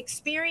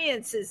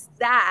experiences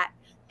that.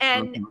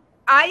 And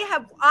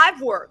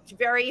I've worked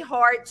very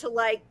hard to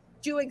like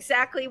do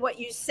exactly what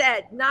you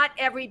said. Not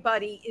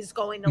everybody is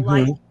going to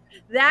like you.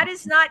 That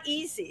is not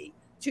easy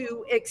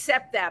to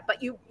accept that.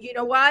 But you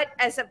know what?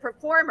 As a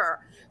performer,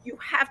 you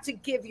have to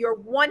give your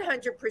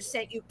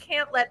 100%. You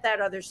can't let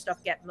that other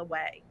stuff get in the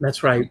way.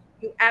 That's right.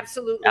 You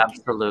absolutely cannot.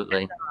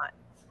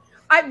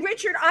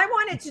 Richard, I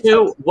wanted to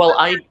do. Well,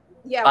 I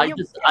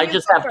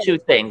just have two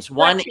things.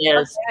 One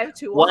is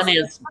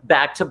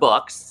back to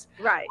books.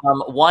 Right.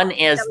 One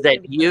is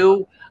that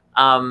you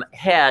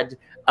had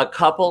a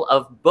couple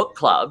of book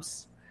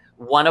clubs,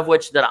 one of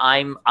which that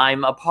I'm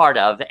a part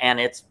of, and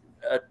it's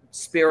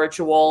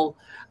spiritual.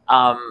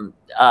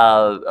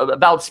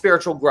 About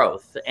spiritual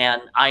growth,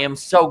 and I am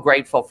so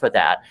grateful for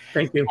that.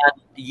 Thank you.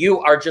 And you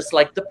are just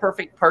like the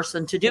perfect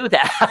person to do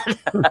that,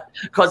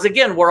 because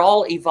again, we're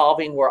all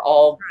evolving, we're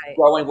all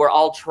growing, we're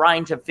all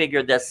trying to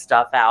figure this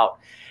stuff out.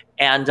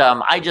 And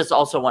I just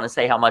also want to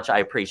say how much I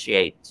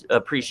appreciate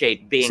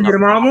being. See you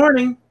tomorrow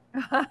morning.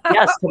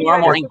 Yes,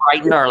 tomorrow morning,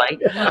 bright and early.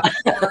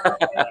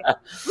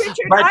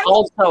 Richard, but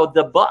also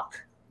the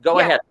book. Go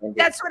ahead. Wendy.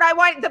 That's what I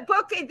want. The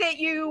book that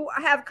you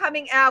have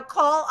coming out,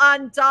 Call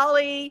on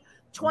Dolly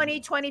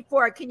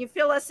 2024. Can you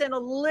fill us in a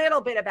little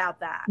bit about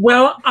that?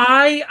 Well,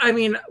 I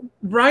mean,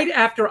 right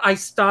after I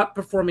stopped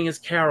performing as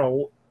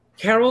Carol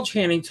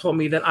Channing told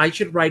me that I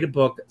should write a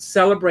book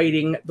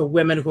celebrating the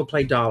women who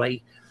play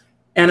Dolly,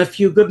 and a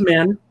few good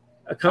men.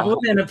 A couple of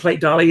men have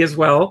played Dolly as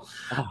well.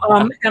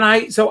 And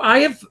I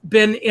have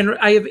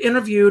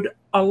interviewed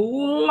a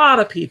lot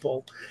of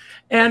people.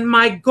 And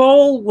my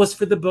goal was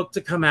for the book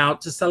to come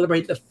out to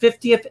celebrate the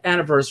 50th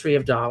anniversary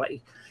of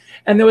Dolly.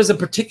 And there was a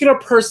particular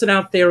person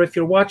out there, if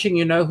you're watching,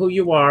 you know who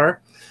you are,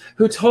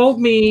 who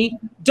told me,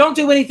 don't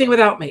do anything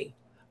without me.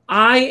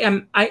 I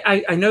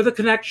know the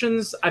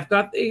connections. I've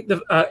got the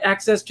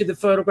access to the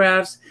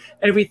photographs,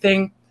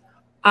 everything.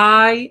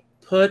 I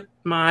put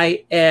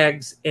my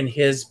eggs in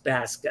his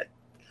basket.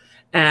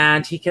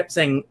 And he kept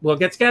saying, we'll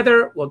get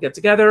together, we'll get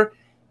together.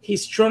 He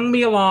strung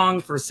me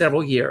along for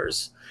several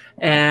years.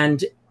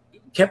 And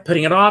kept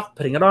putting it off.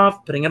 And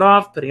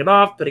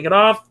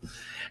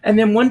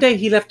then one day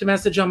he left a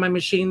message on my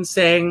machine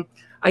saying,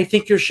 I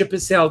think your ship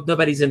has sailed.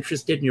 Nobody's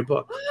interested in your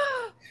book.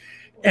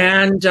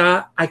 And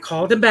I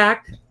called him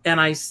back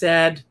and I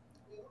said,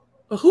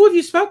 well, who have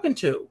you spoken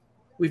to?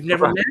 We've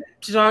never met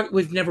to talk.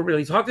 We've never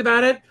really talked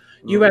about it.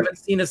 You haven't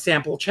seen a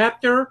sample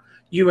chapter.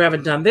 You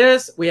haven't done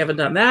this. We haven't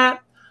done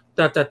that. ...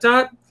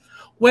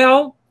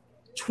 Well,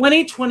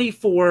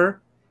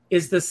 2024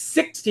 is the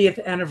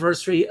 60th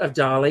anniversary of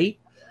Dolly.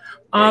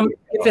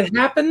 If it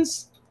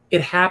happens,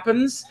 it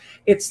happens.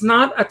 It's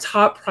not a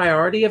top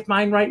priority of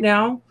mine right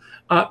now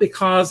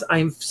because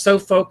I'm so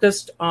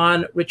focused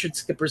on Richard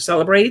Skipper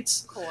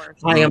Celebrates. Of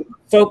course. I am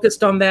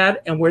focused on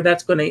that and where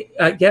that's going to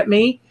get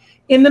me.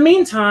 In the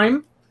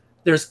meantime,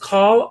 there's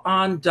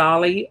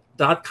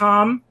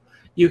callondolly.com.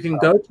 You can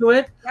go to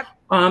it. Yep.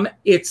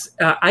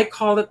 I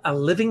call it a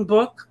living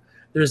book.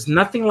 There's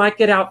nothing like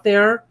it out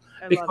there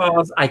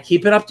because I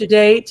keep it up to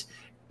date.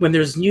 When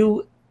there's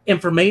new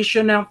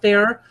information out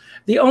there,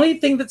 the only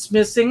thing that's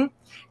missing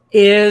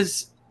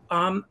is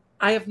I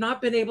have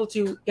not been able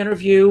to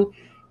interview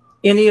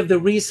any of the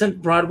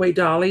recent Broadway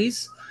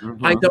dollies.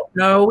 I don't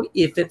know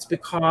if it's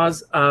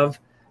because of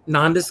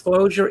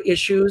non-disclosure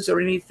issues or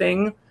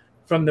anything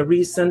from the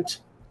recent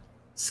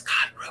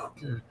Scott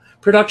Rudin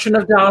production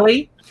of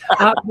Dolly,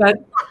 but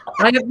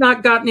I have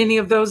not gotten any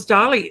of those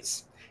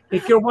dollies.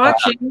 If you're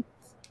watching,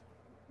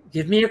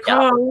 give me a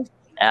call.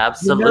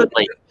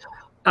 Absolutely. You know,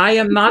 I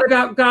am not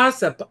about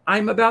gossip.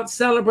 I'm about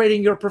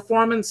celebrating your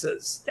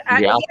performances.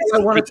 Yeah,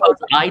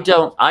 I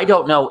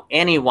don't know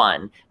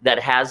anyone that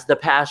has the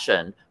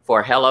passion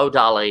for Hello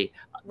Dolly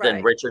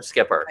than Richard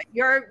Skipper.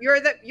 You're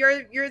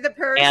the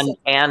person.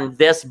 And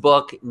this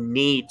book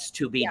needs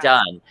to be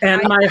done.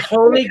 And my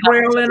Holy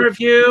Grail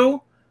interview,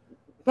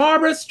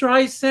 Barbara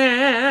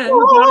Streisand,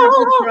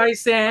 Barbara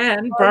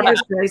Streisand, Barbara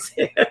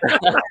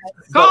Streisand.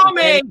 Call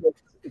me.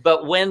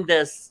 But when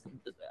this,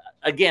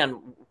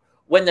 again,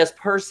 when this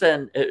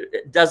person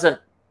doesn't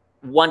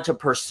want to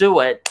pursue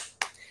it,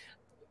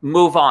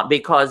 move on,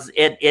 because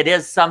it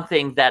is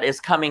something that is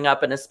coming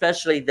up, and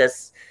especially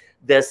this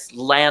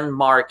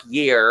landmark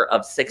year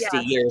of 60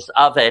 years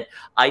of it,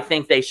 I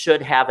think they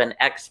should have an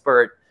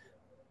expert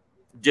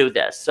do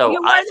this. So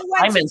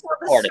I'm in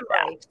support of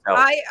that. So.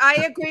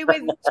 I agree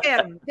with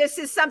Tim. This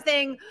is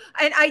something,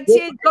 and I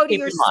did go to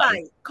your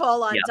site,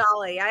 Call on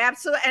Dolly. I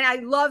absolutely, and I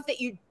love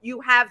that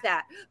you have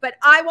that, but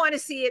I want to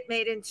see it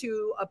made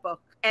into a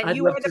book, and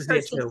you are the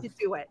person to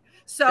do it.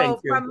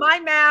 So from my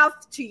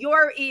mouth to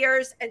your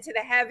ears and to the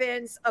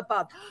heavens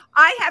above.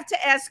 I have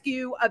to ask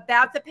you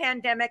about the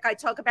pandemic. I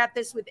talk about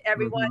this with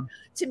everyone.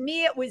 To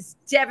me, it was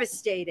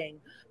devastating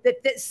that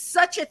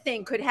such a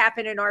thing could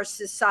happen in our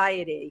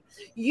society.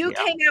 You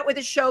came out with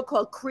a show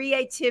called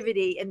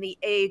Creativity in the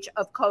Age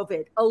of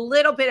COVID. A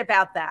little bit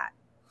about that.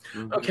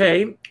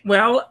 Okay.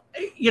 Well,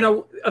 you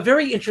know, a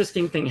very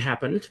interesting thing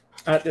happened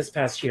this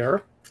past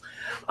year.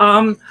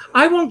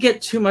 I won't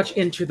get too much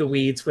into the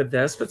weeds with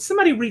this, but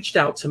somebody reached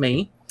out to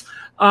me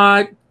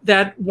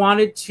that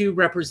wanted to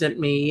represent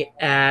me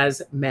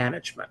as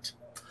management.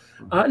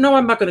 No,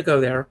 I'm not going to go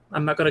there.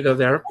 I'm not going to go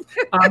there.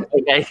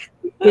 Okay.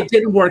 It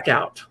didn't work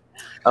out.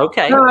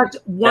 Okay. But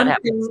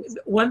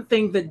one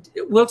thing that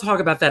we'll talk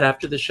about that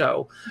after the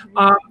show.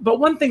 But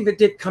one thing that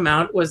did come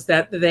out was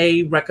that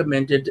they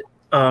recommended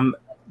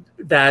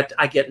that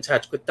I get in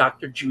touch with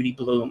Dr. Judy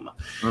Bloom.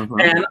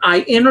 And I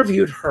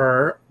interviewed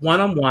her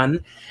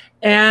one-on-one,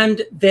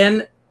 and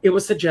then it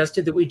was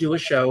suggested that we do a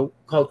show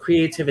called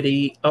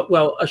Creativity,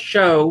 a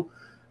show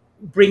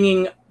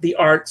bringing the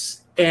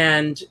arts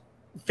and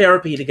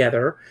therapy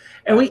together.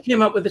 And we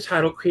came up with the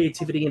title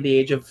Creativity in the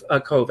Age of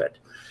COVID.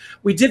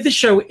 We did the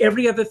show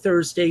every other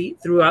Thursday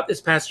throughout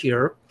this past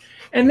year.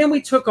 And then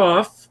we took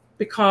off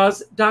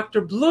because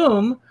Dr.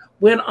 Bloom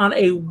went on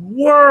a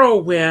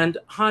whirlwind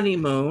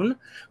honeymoon,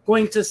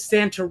 going to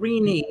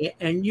Santorini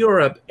and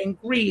Europe and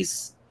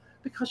Greece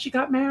because she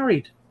got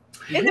married.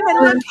 In the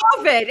middle of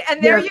COVID,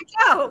 and there you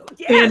go.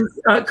 In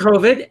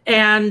COVID.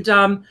 And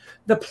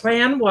the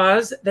plan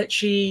was that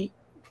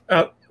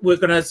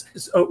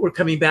we're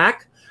coming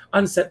back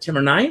on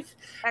September 9th.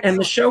 Excellent. And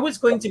the show was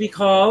going to be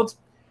called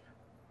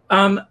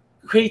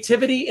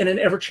Creativity in an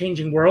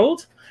Ever-Changing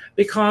World,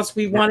 because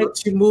we wanted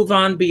to move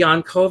on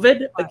beyond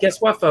COVID. But guess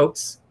what,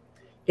 folks?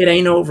 It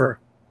ain't over.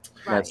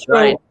 That's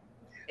right.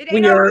 It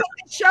ain't over.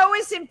 The show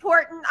is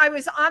important. I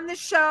was on the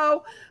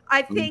show.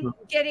 I think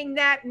getting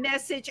that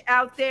message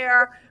out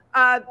there.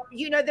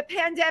 You know, the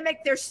pandemic,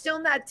 they're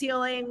still not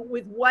dealing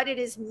with what it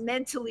has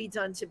mentally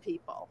done to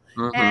people.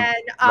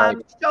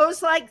 And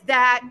shows like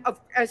that,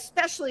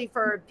 especially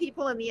for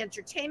people in the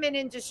entertainment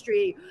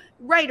industry,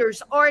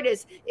 writers,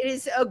 artists, it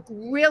is a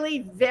really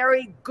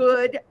very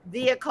good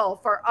vehicle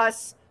for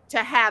us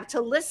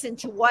to listen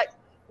to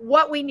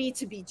what we need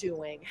to be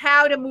doing,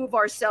 how to move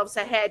ourselves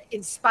ahead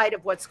in spite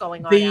of what's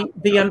going on.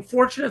 The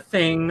unfortunate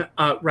thing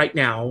right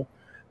now,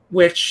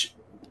 which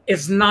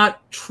is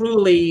not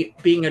truly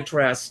being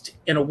addressed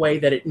in a way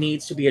that it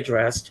needs to be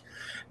addressed,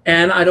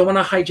 and I don't want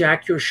to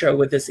hijack your show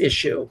with this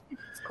issue.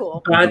 It's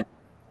cool. But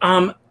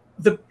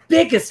the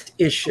biggest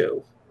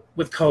issue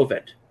with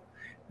COVID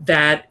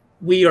that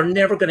we are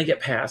never going to get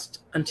past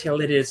until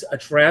it is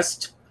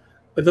addressed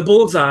with the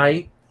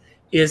bullseye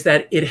is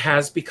that it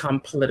has become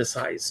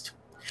politicized.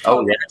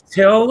 Oh, yeah.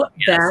 Until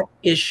that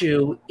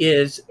issue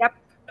is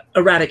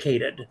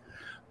eradicated,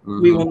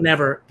 we will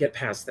never get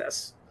past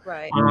this.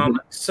 Right.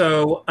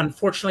 So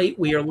unfortunately,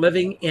 we are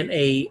living in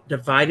a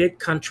divided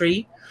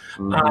country.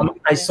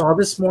 I saw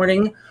this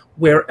morning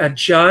where a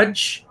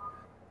judge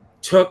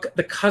took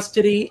the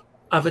custody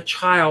of a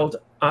child.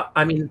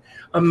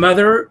 A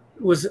mother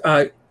was,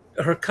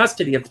 her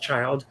custody of the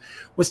child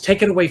was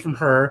taken away from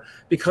her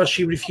because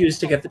she refused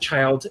to get the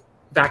child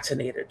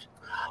vaccinated.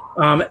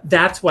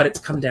 That's what it's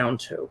come down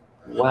to.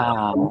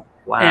 Wow.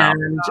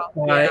 And,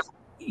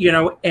 you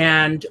know,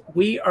 and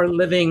we are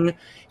living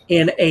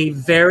in a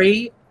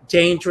very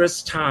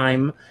dangerous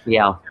time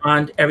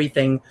on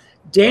everything.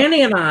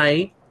 Danny and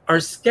I are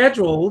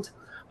scheduled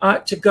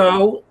to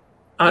go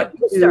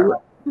to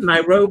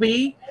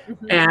Nairobi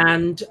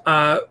and,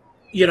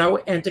 you know,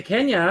 and to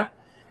Kenya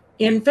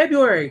in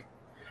February.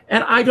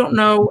 And I don't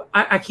know,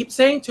 I keep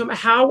saying to him,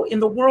 how in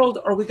the world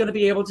are we going to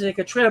be able to take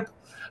a trip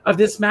of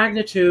this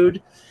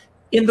magnitude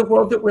in the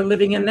world that we're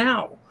living in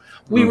now?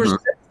 We were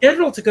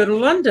scheduled to go to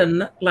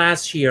London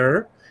last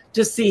year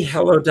to see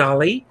Hello,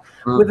 Dolly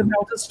with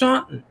Imelda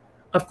Staunton.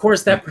 Of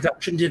course, that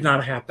production did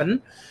not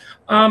happen.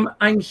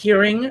 I'm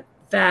hearing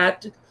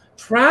that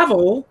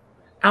travel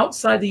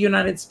outside the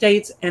United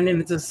States and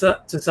into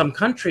to some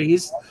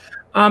countries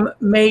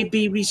may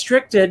be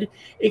restricted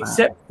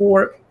except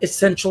for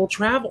essential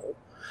travel.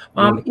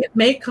 It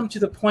may come to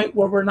the point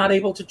where we're not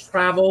able to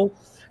travel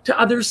to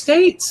other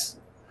states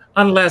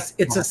unless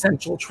it's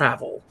essential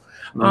travel.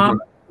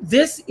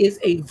 This is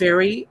a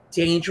very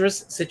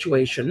dangerous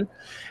situation.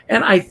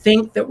 And I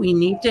think that we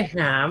need to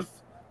have,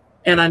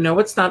 and I know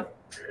it's not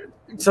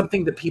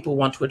something that people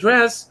want to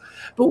address,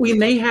 but we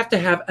may have to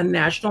have a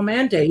national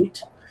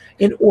mandate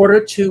in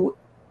order to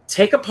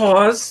take a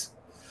pause,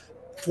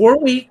 4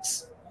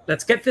 weeks.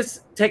 Let's get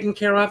this taken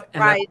care of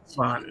and let's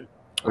move on.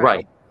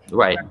 Right.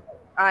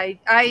 I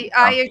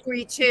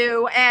agree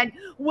too. And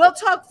we'll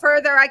talk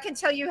further. I can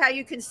tell you how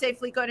you can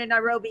safely go to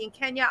Nairobi in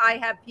Kenya. I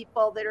have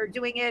people that are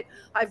doing it.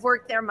 I've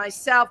worked there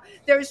myself.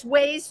 There's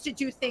ways to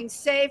do things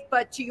safe,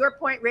 but to your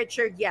point,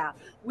 Richard, yeah,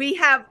 we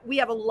have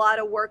a lot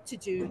of work to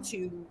do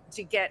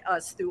to get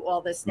us through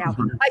all this now.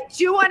 I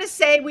do want to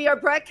say we are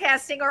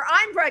broadcasting, or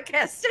I'm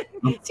broadcasting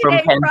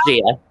today from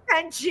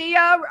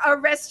PANGEA, a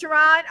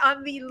restaurant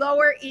on the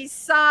Lower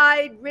East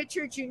Side.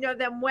 Richard, you know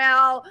them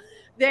well.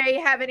 They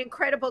have an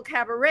incredible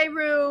cabaret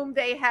room.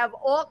 They have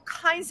all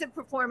kinds of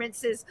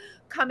performances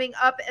coming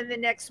up in the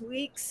next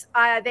weeks.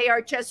 They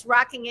are just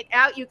rocking it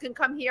out. You can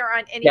come here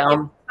on any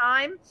given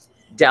time.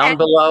 Down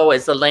below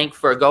is a link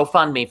for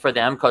GoFundMe for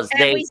them, because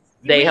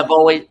they have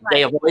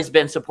always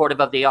been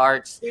supportive of the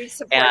arts,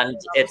 and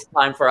it's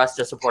time for us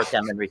to support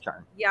them in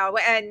return. Yeah,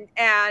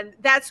 and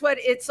that's what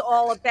it's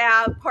all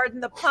about. Pardon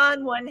the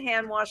pun. One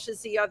hand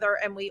washes the other,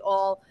 and we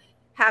all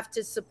have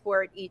to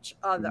support each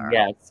other.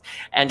 Yes,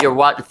 and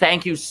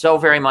thank you so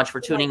very much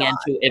for tuning in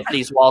to If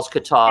These Walls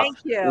Could Talk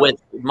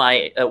with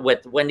my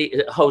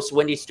host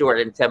Wendy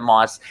Stuart Tym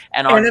Moss.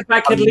 And if I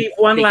could leave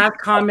one last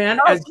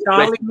comment, as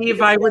Dolly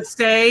Levi would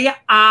say,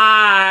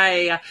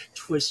 I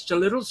twist a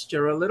little,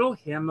 stir a little,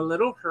 him a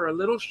little, her a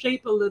little,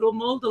 shape a little,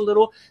 mold a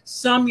little.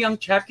 Some young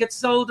chap gets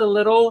sold a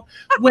little.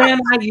 When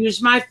I use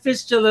my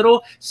fist a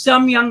little,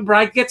 some young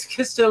bride gets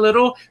kissed a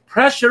little.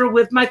 Pressure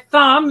with my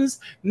thumbs,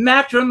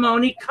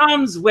 matrimony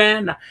comes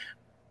when,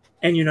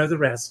 and you know the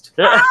rest.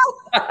 Oh,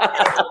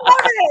 I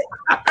love it.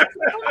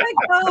 Oh my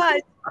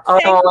God.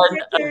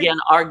 And again,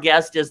 our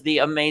guest is the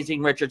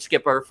amazing Richard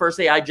Skipper.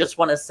 Firstly, I just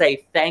want to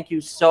say thank you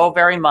so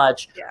very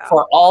much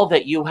for all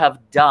that you have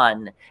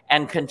done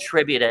and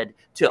contributed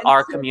to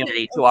our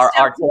community, to our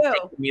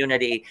artistic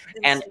community,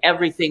 and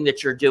everything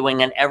that you're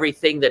doing and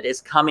everything that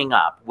is coming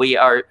up.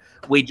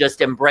 We just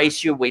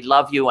embrace you, we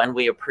love you, and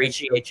we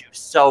appreciate you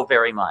so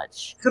very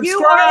much.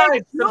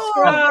 Subscribe.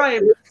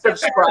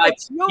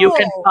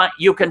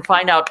 You can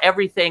find out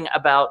everything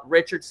about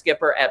Richard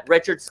Skipper at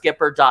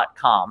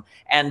richardskipper.com,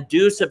 and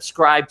do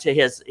subscribe to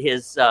his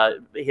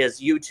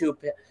YouTube,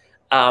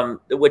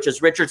 which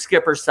is Richard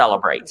Skipper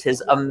Celebrates,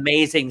 his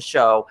amazing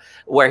show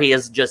where he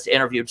has just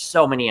interviewed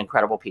so many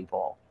incredible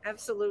people.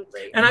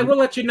 Absolutely. And I will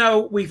let you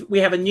know, we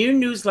have a new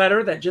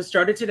newsletter that just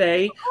started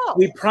today.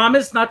 We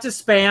promise not to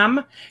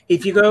spam.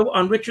 If you go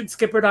on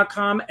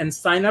richardskipper.com and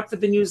sign up for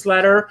the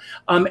newsletter,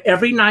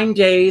 every 9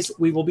 days,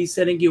 we will be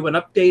sending you an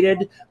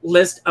updated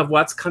list of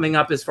what's coming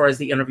up as far as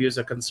the interviews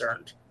are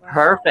concerned.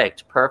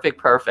 Perfect.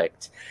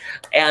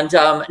 And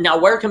now,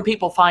 where can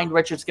people find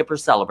Richard Skipper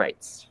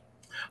Celebrates?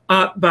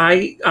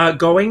 By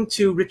going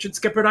to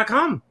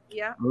richardskipper.com.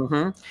 Yeah.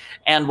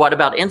 And what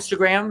about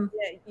Instagram?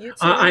 Yeah,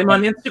 I'm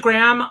on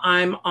Instagram.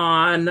 I'm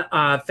on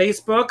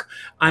Facebook.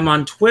 I'm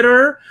on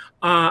Twitter.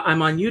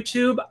 I'm on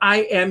YouTube. I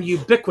am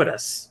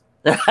ubiquitous.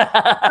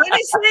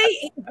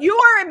 Honestly, you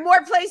are in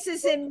more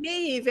places than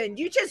me even.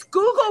 You just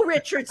Google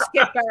Richard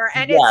Skipper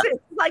and it's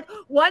like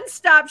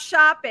one-stop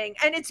shopping,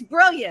 and it's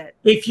brilliant.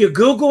 If you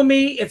Google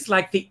me, it's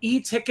like the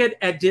e-ticket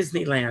at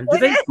Disneyland. Do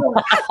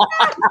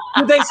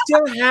they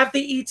still have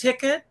the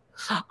e-ticket?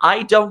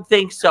 I don't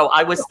think so.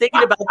 I was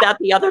thinking about that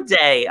the other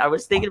day.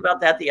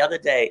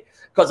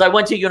 Because I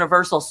went to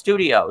Universal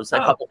Studios a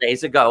couple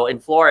days ago in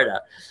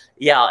Florida.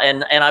 Yeah,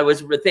 and I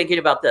was thinking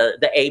about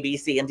the A, B,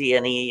 C, and D,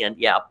 and E, and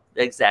yeah,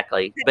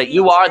 exactly. But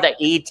you are the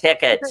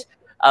e-ticket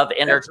of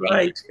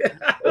entertainment.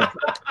 Right.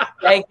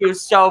 Thank you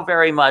so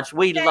very much.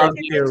 We love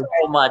you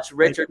so much,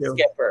 Richard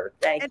Skipper.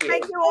 Thank you.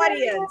 Thank you,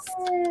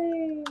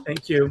 audience.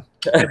 Thank you.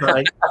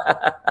 Bye-bye.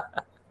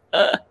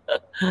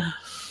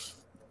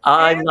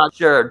 I'm not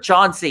sure.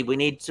 Chauncey, we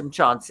need some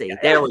Chauncey.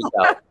 There we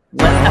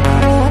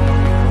go.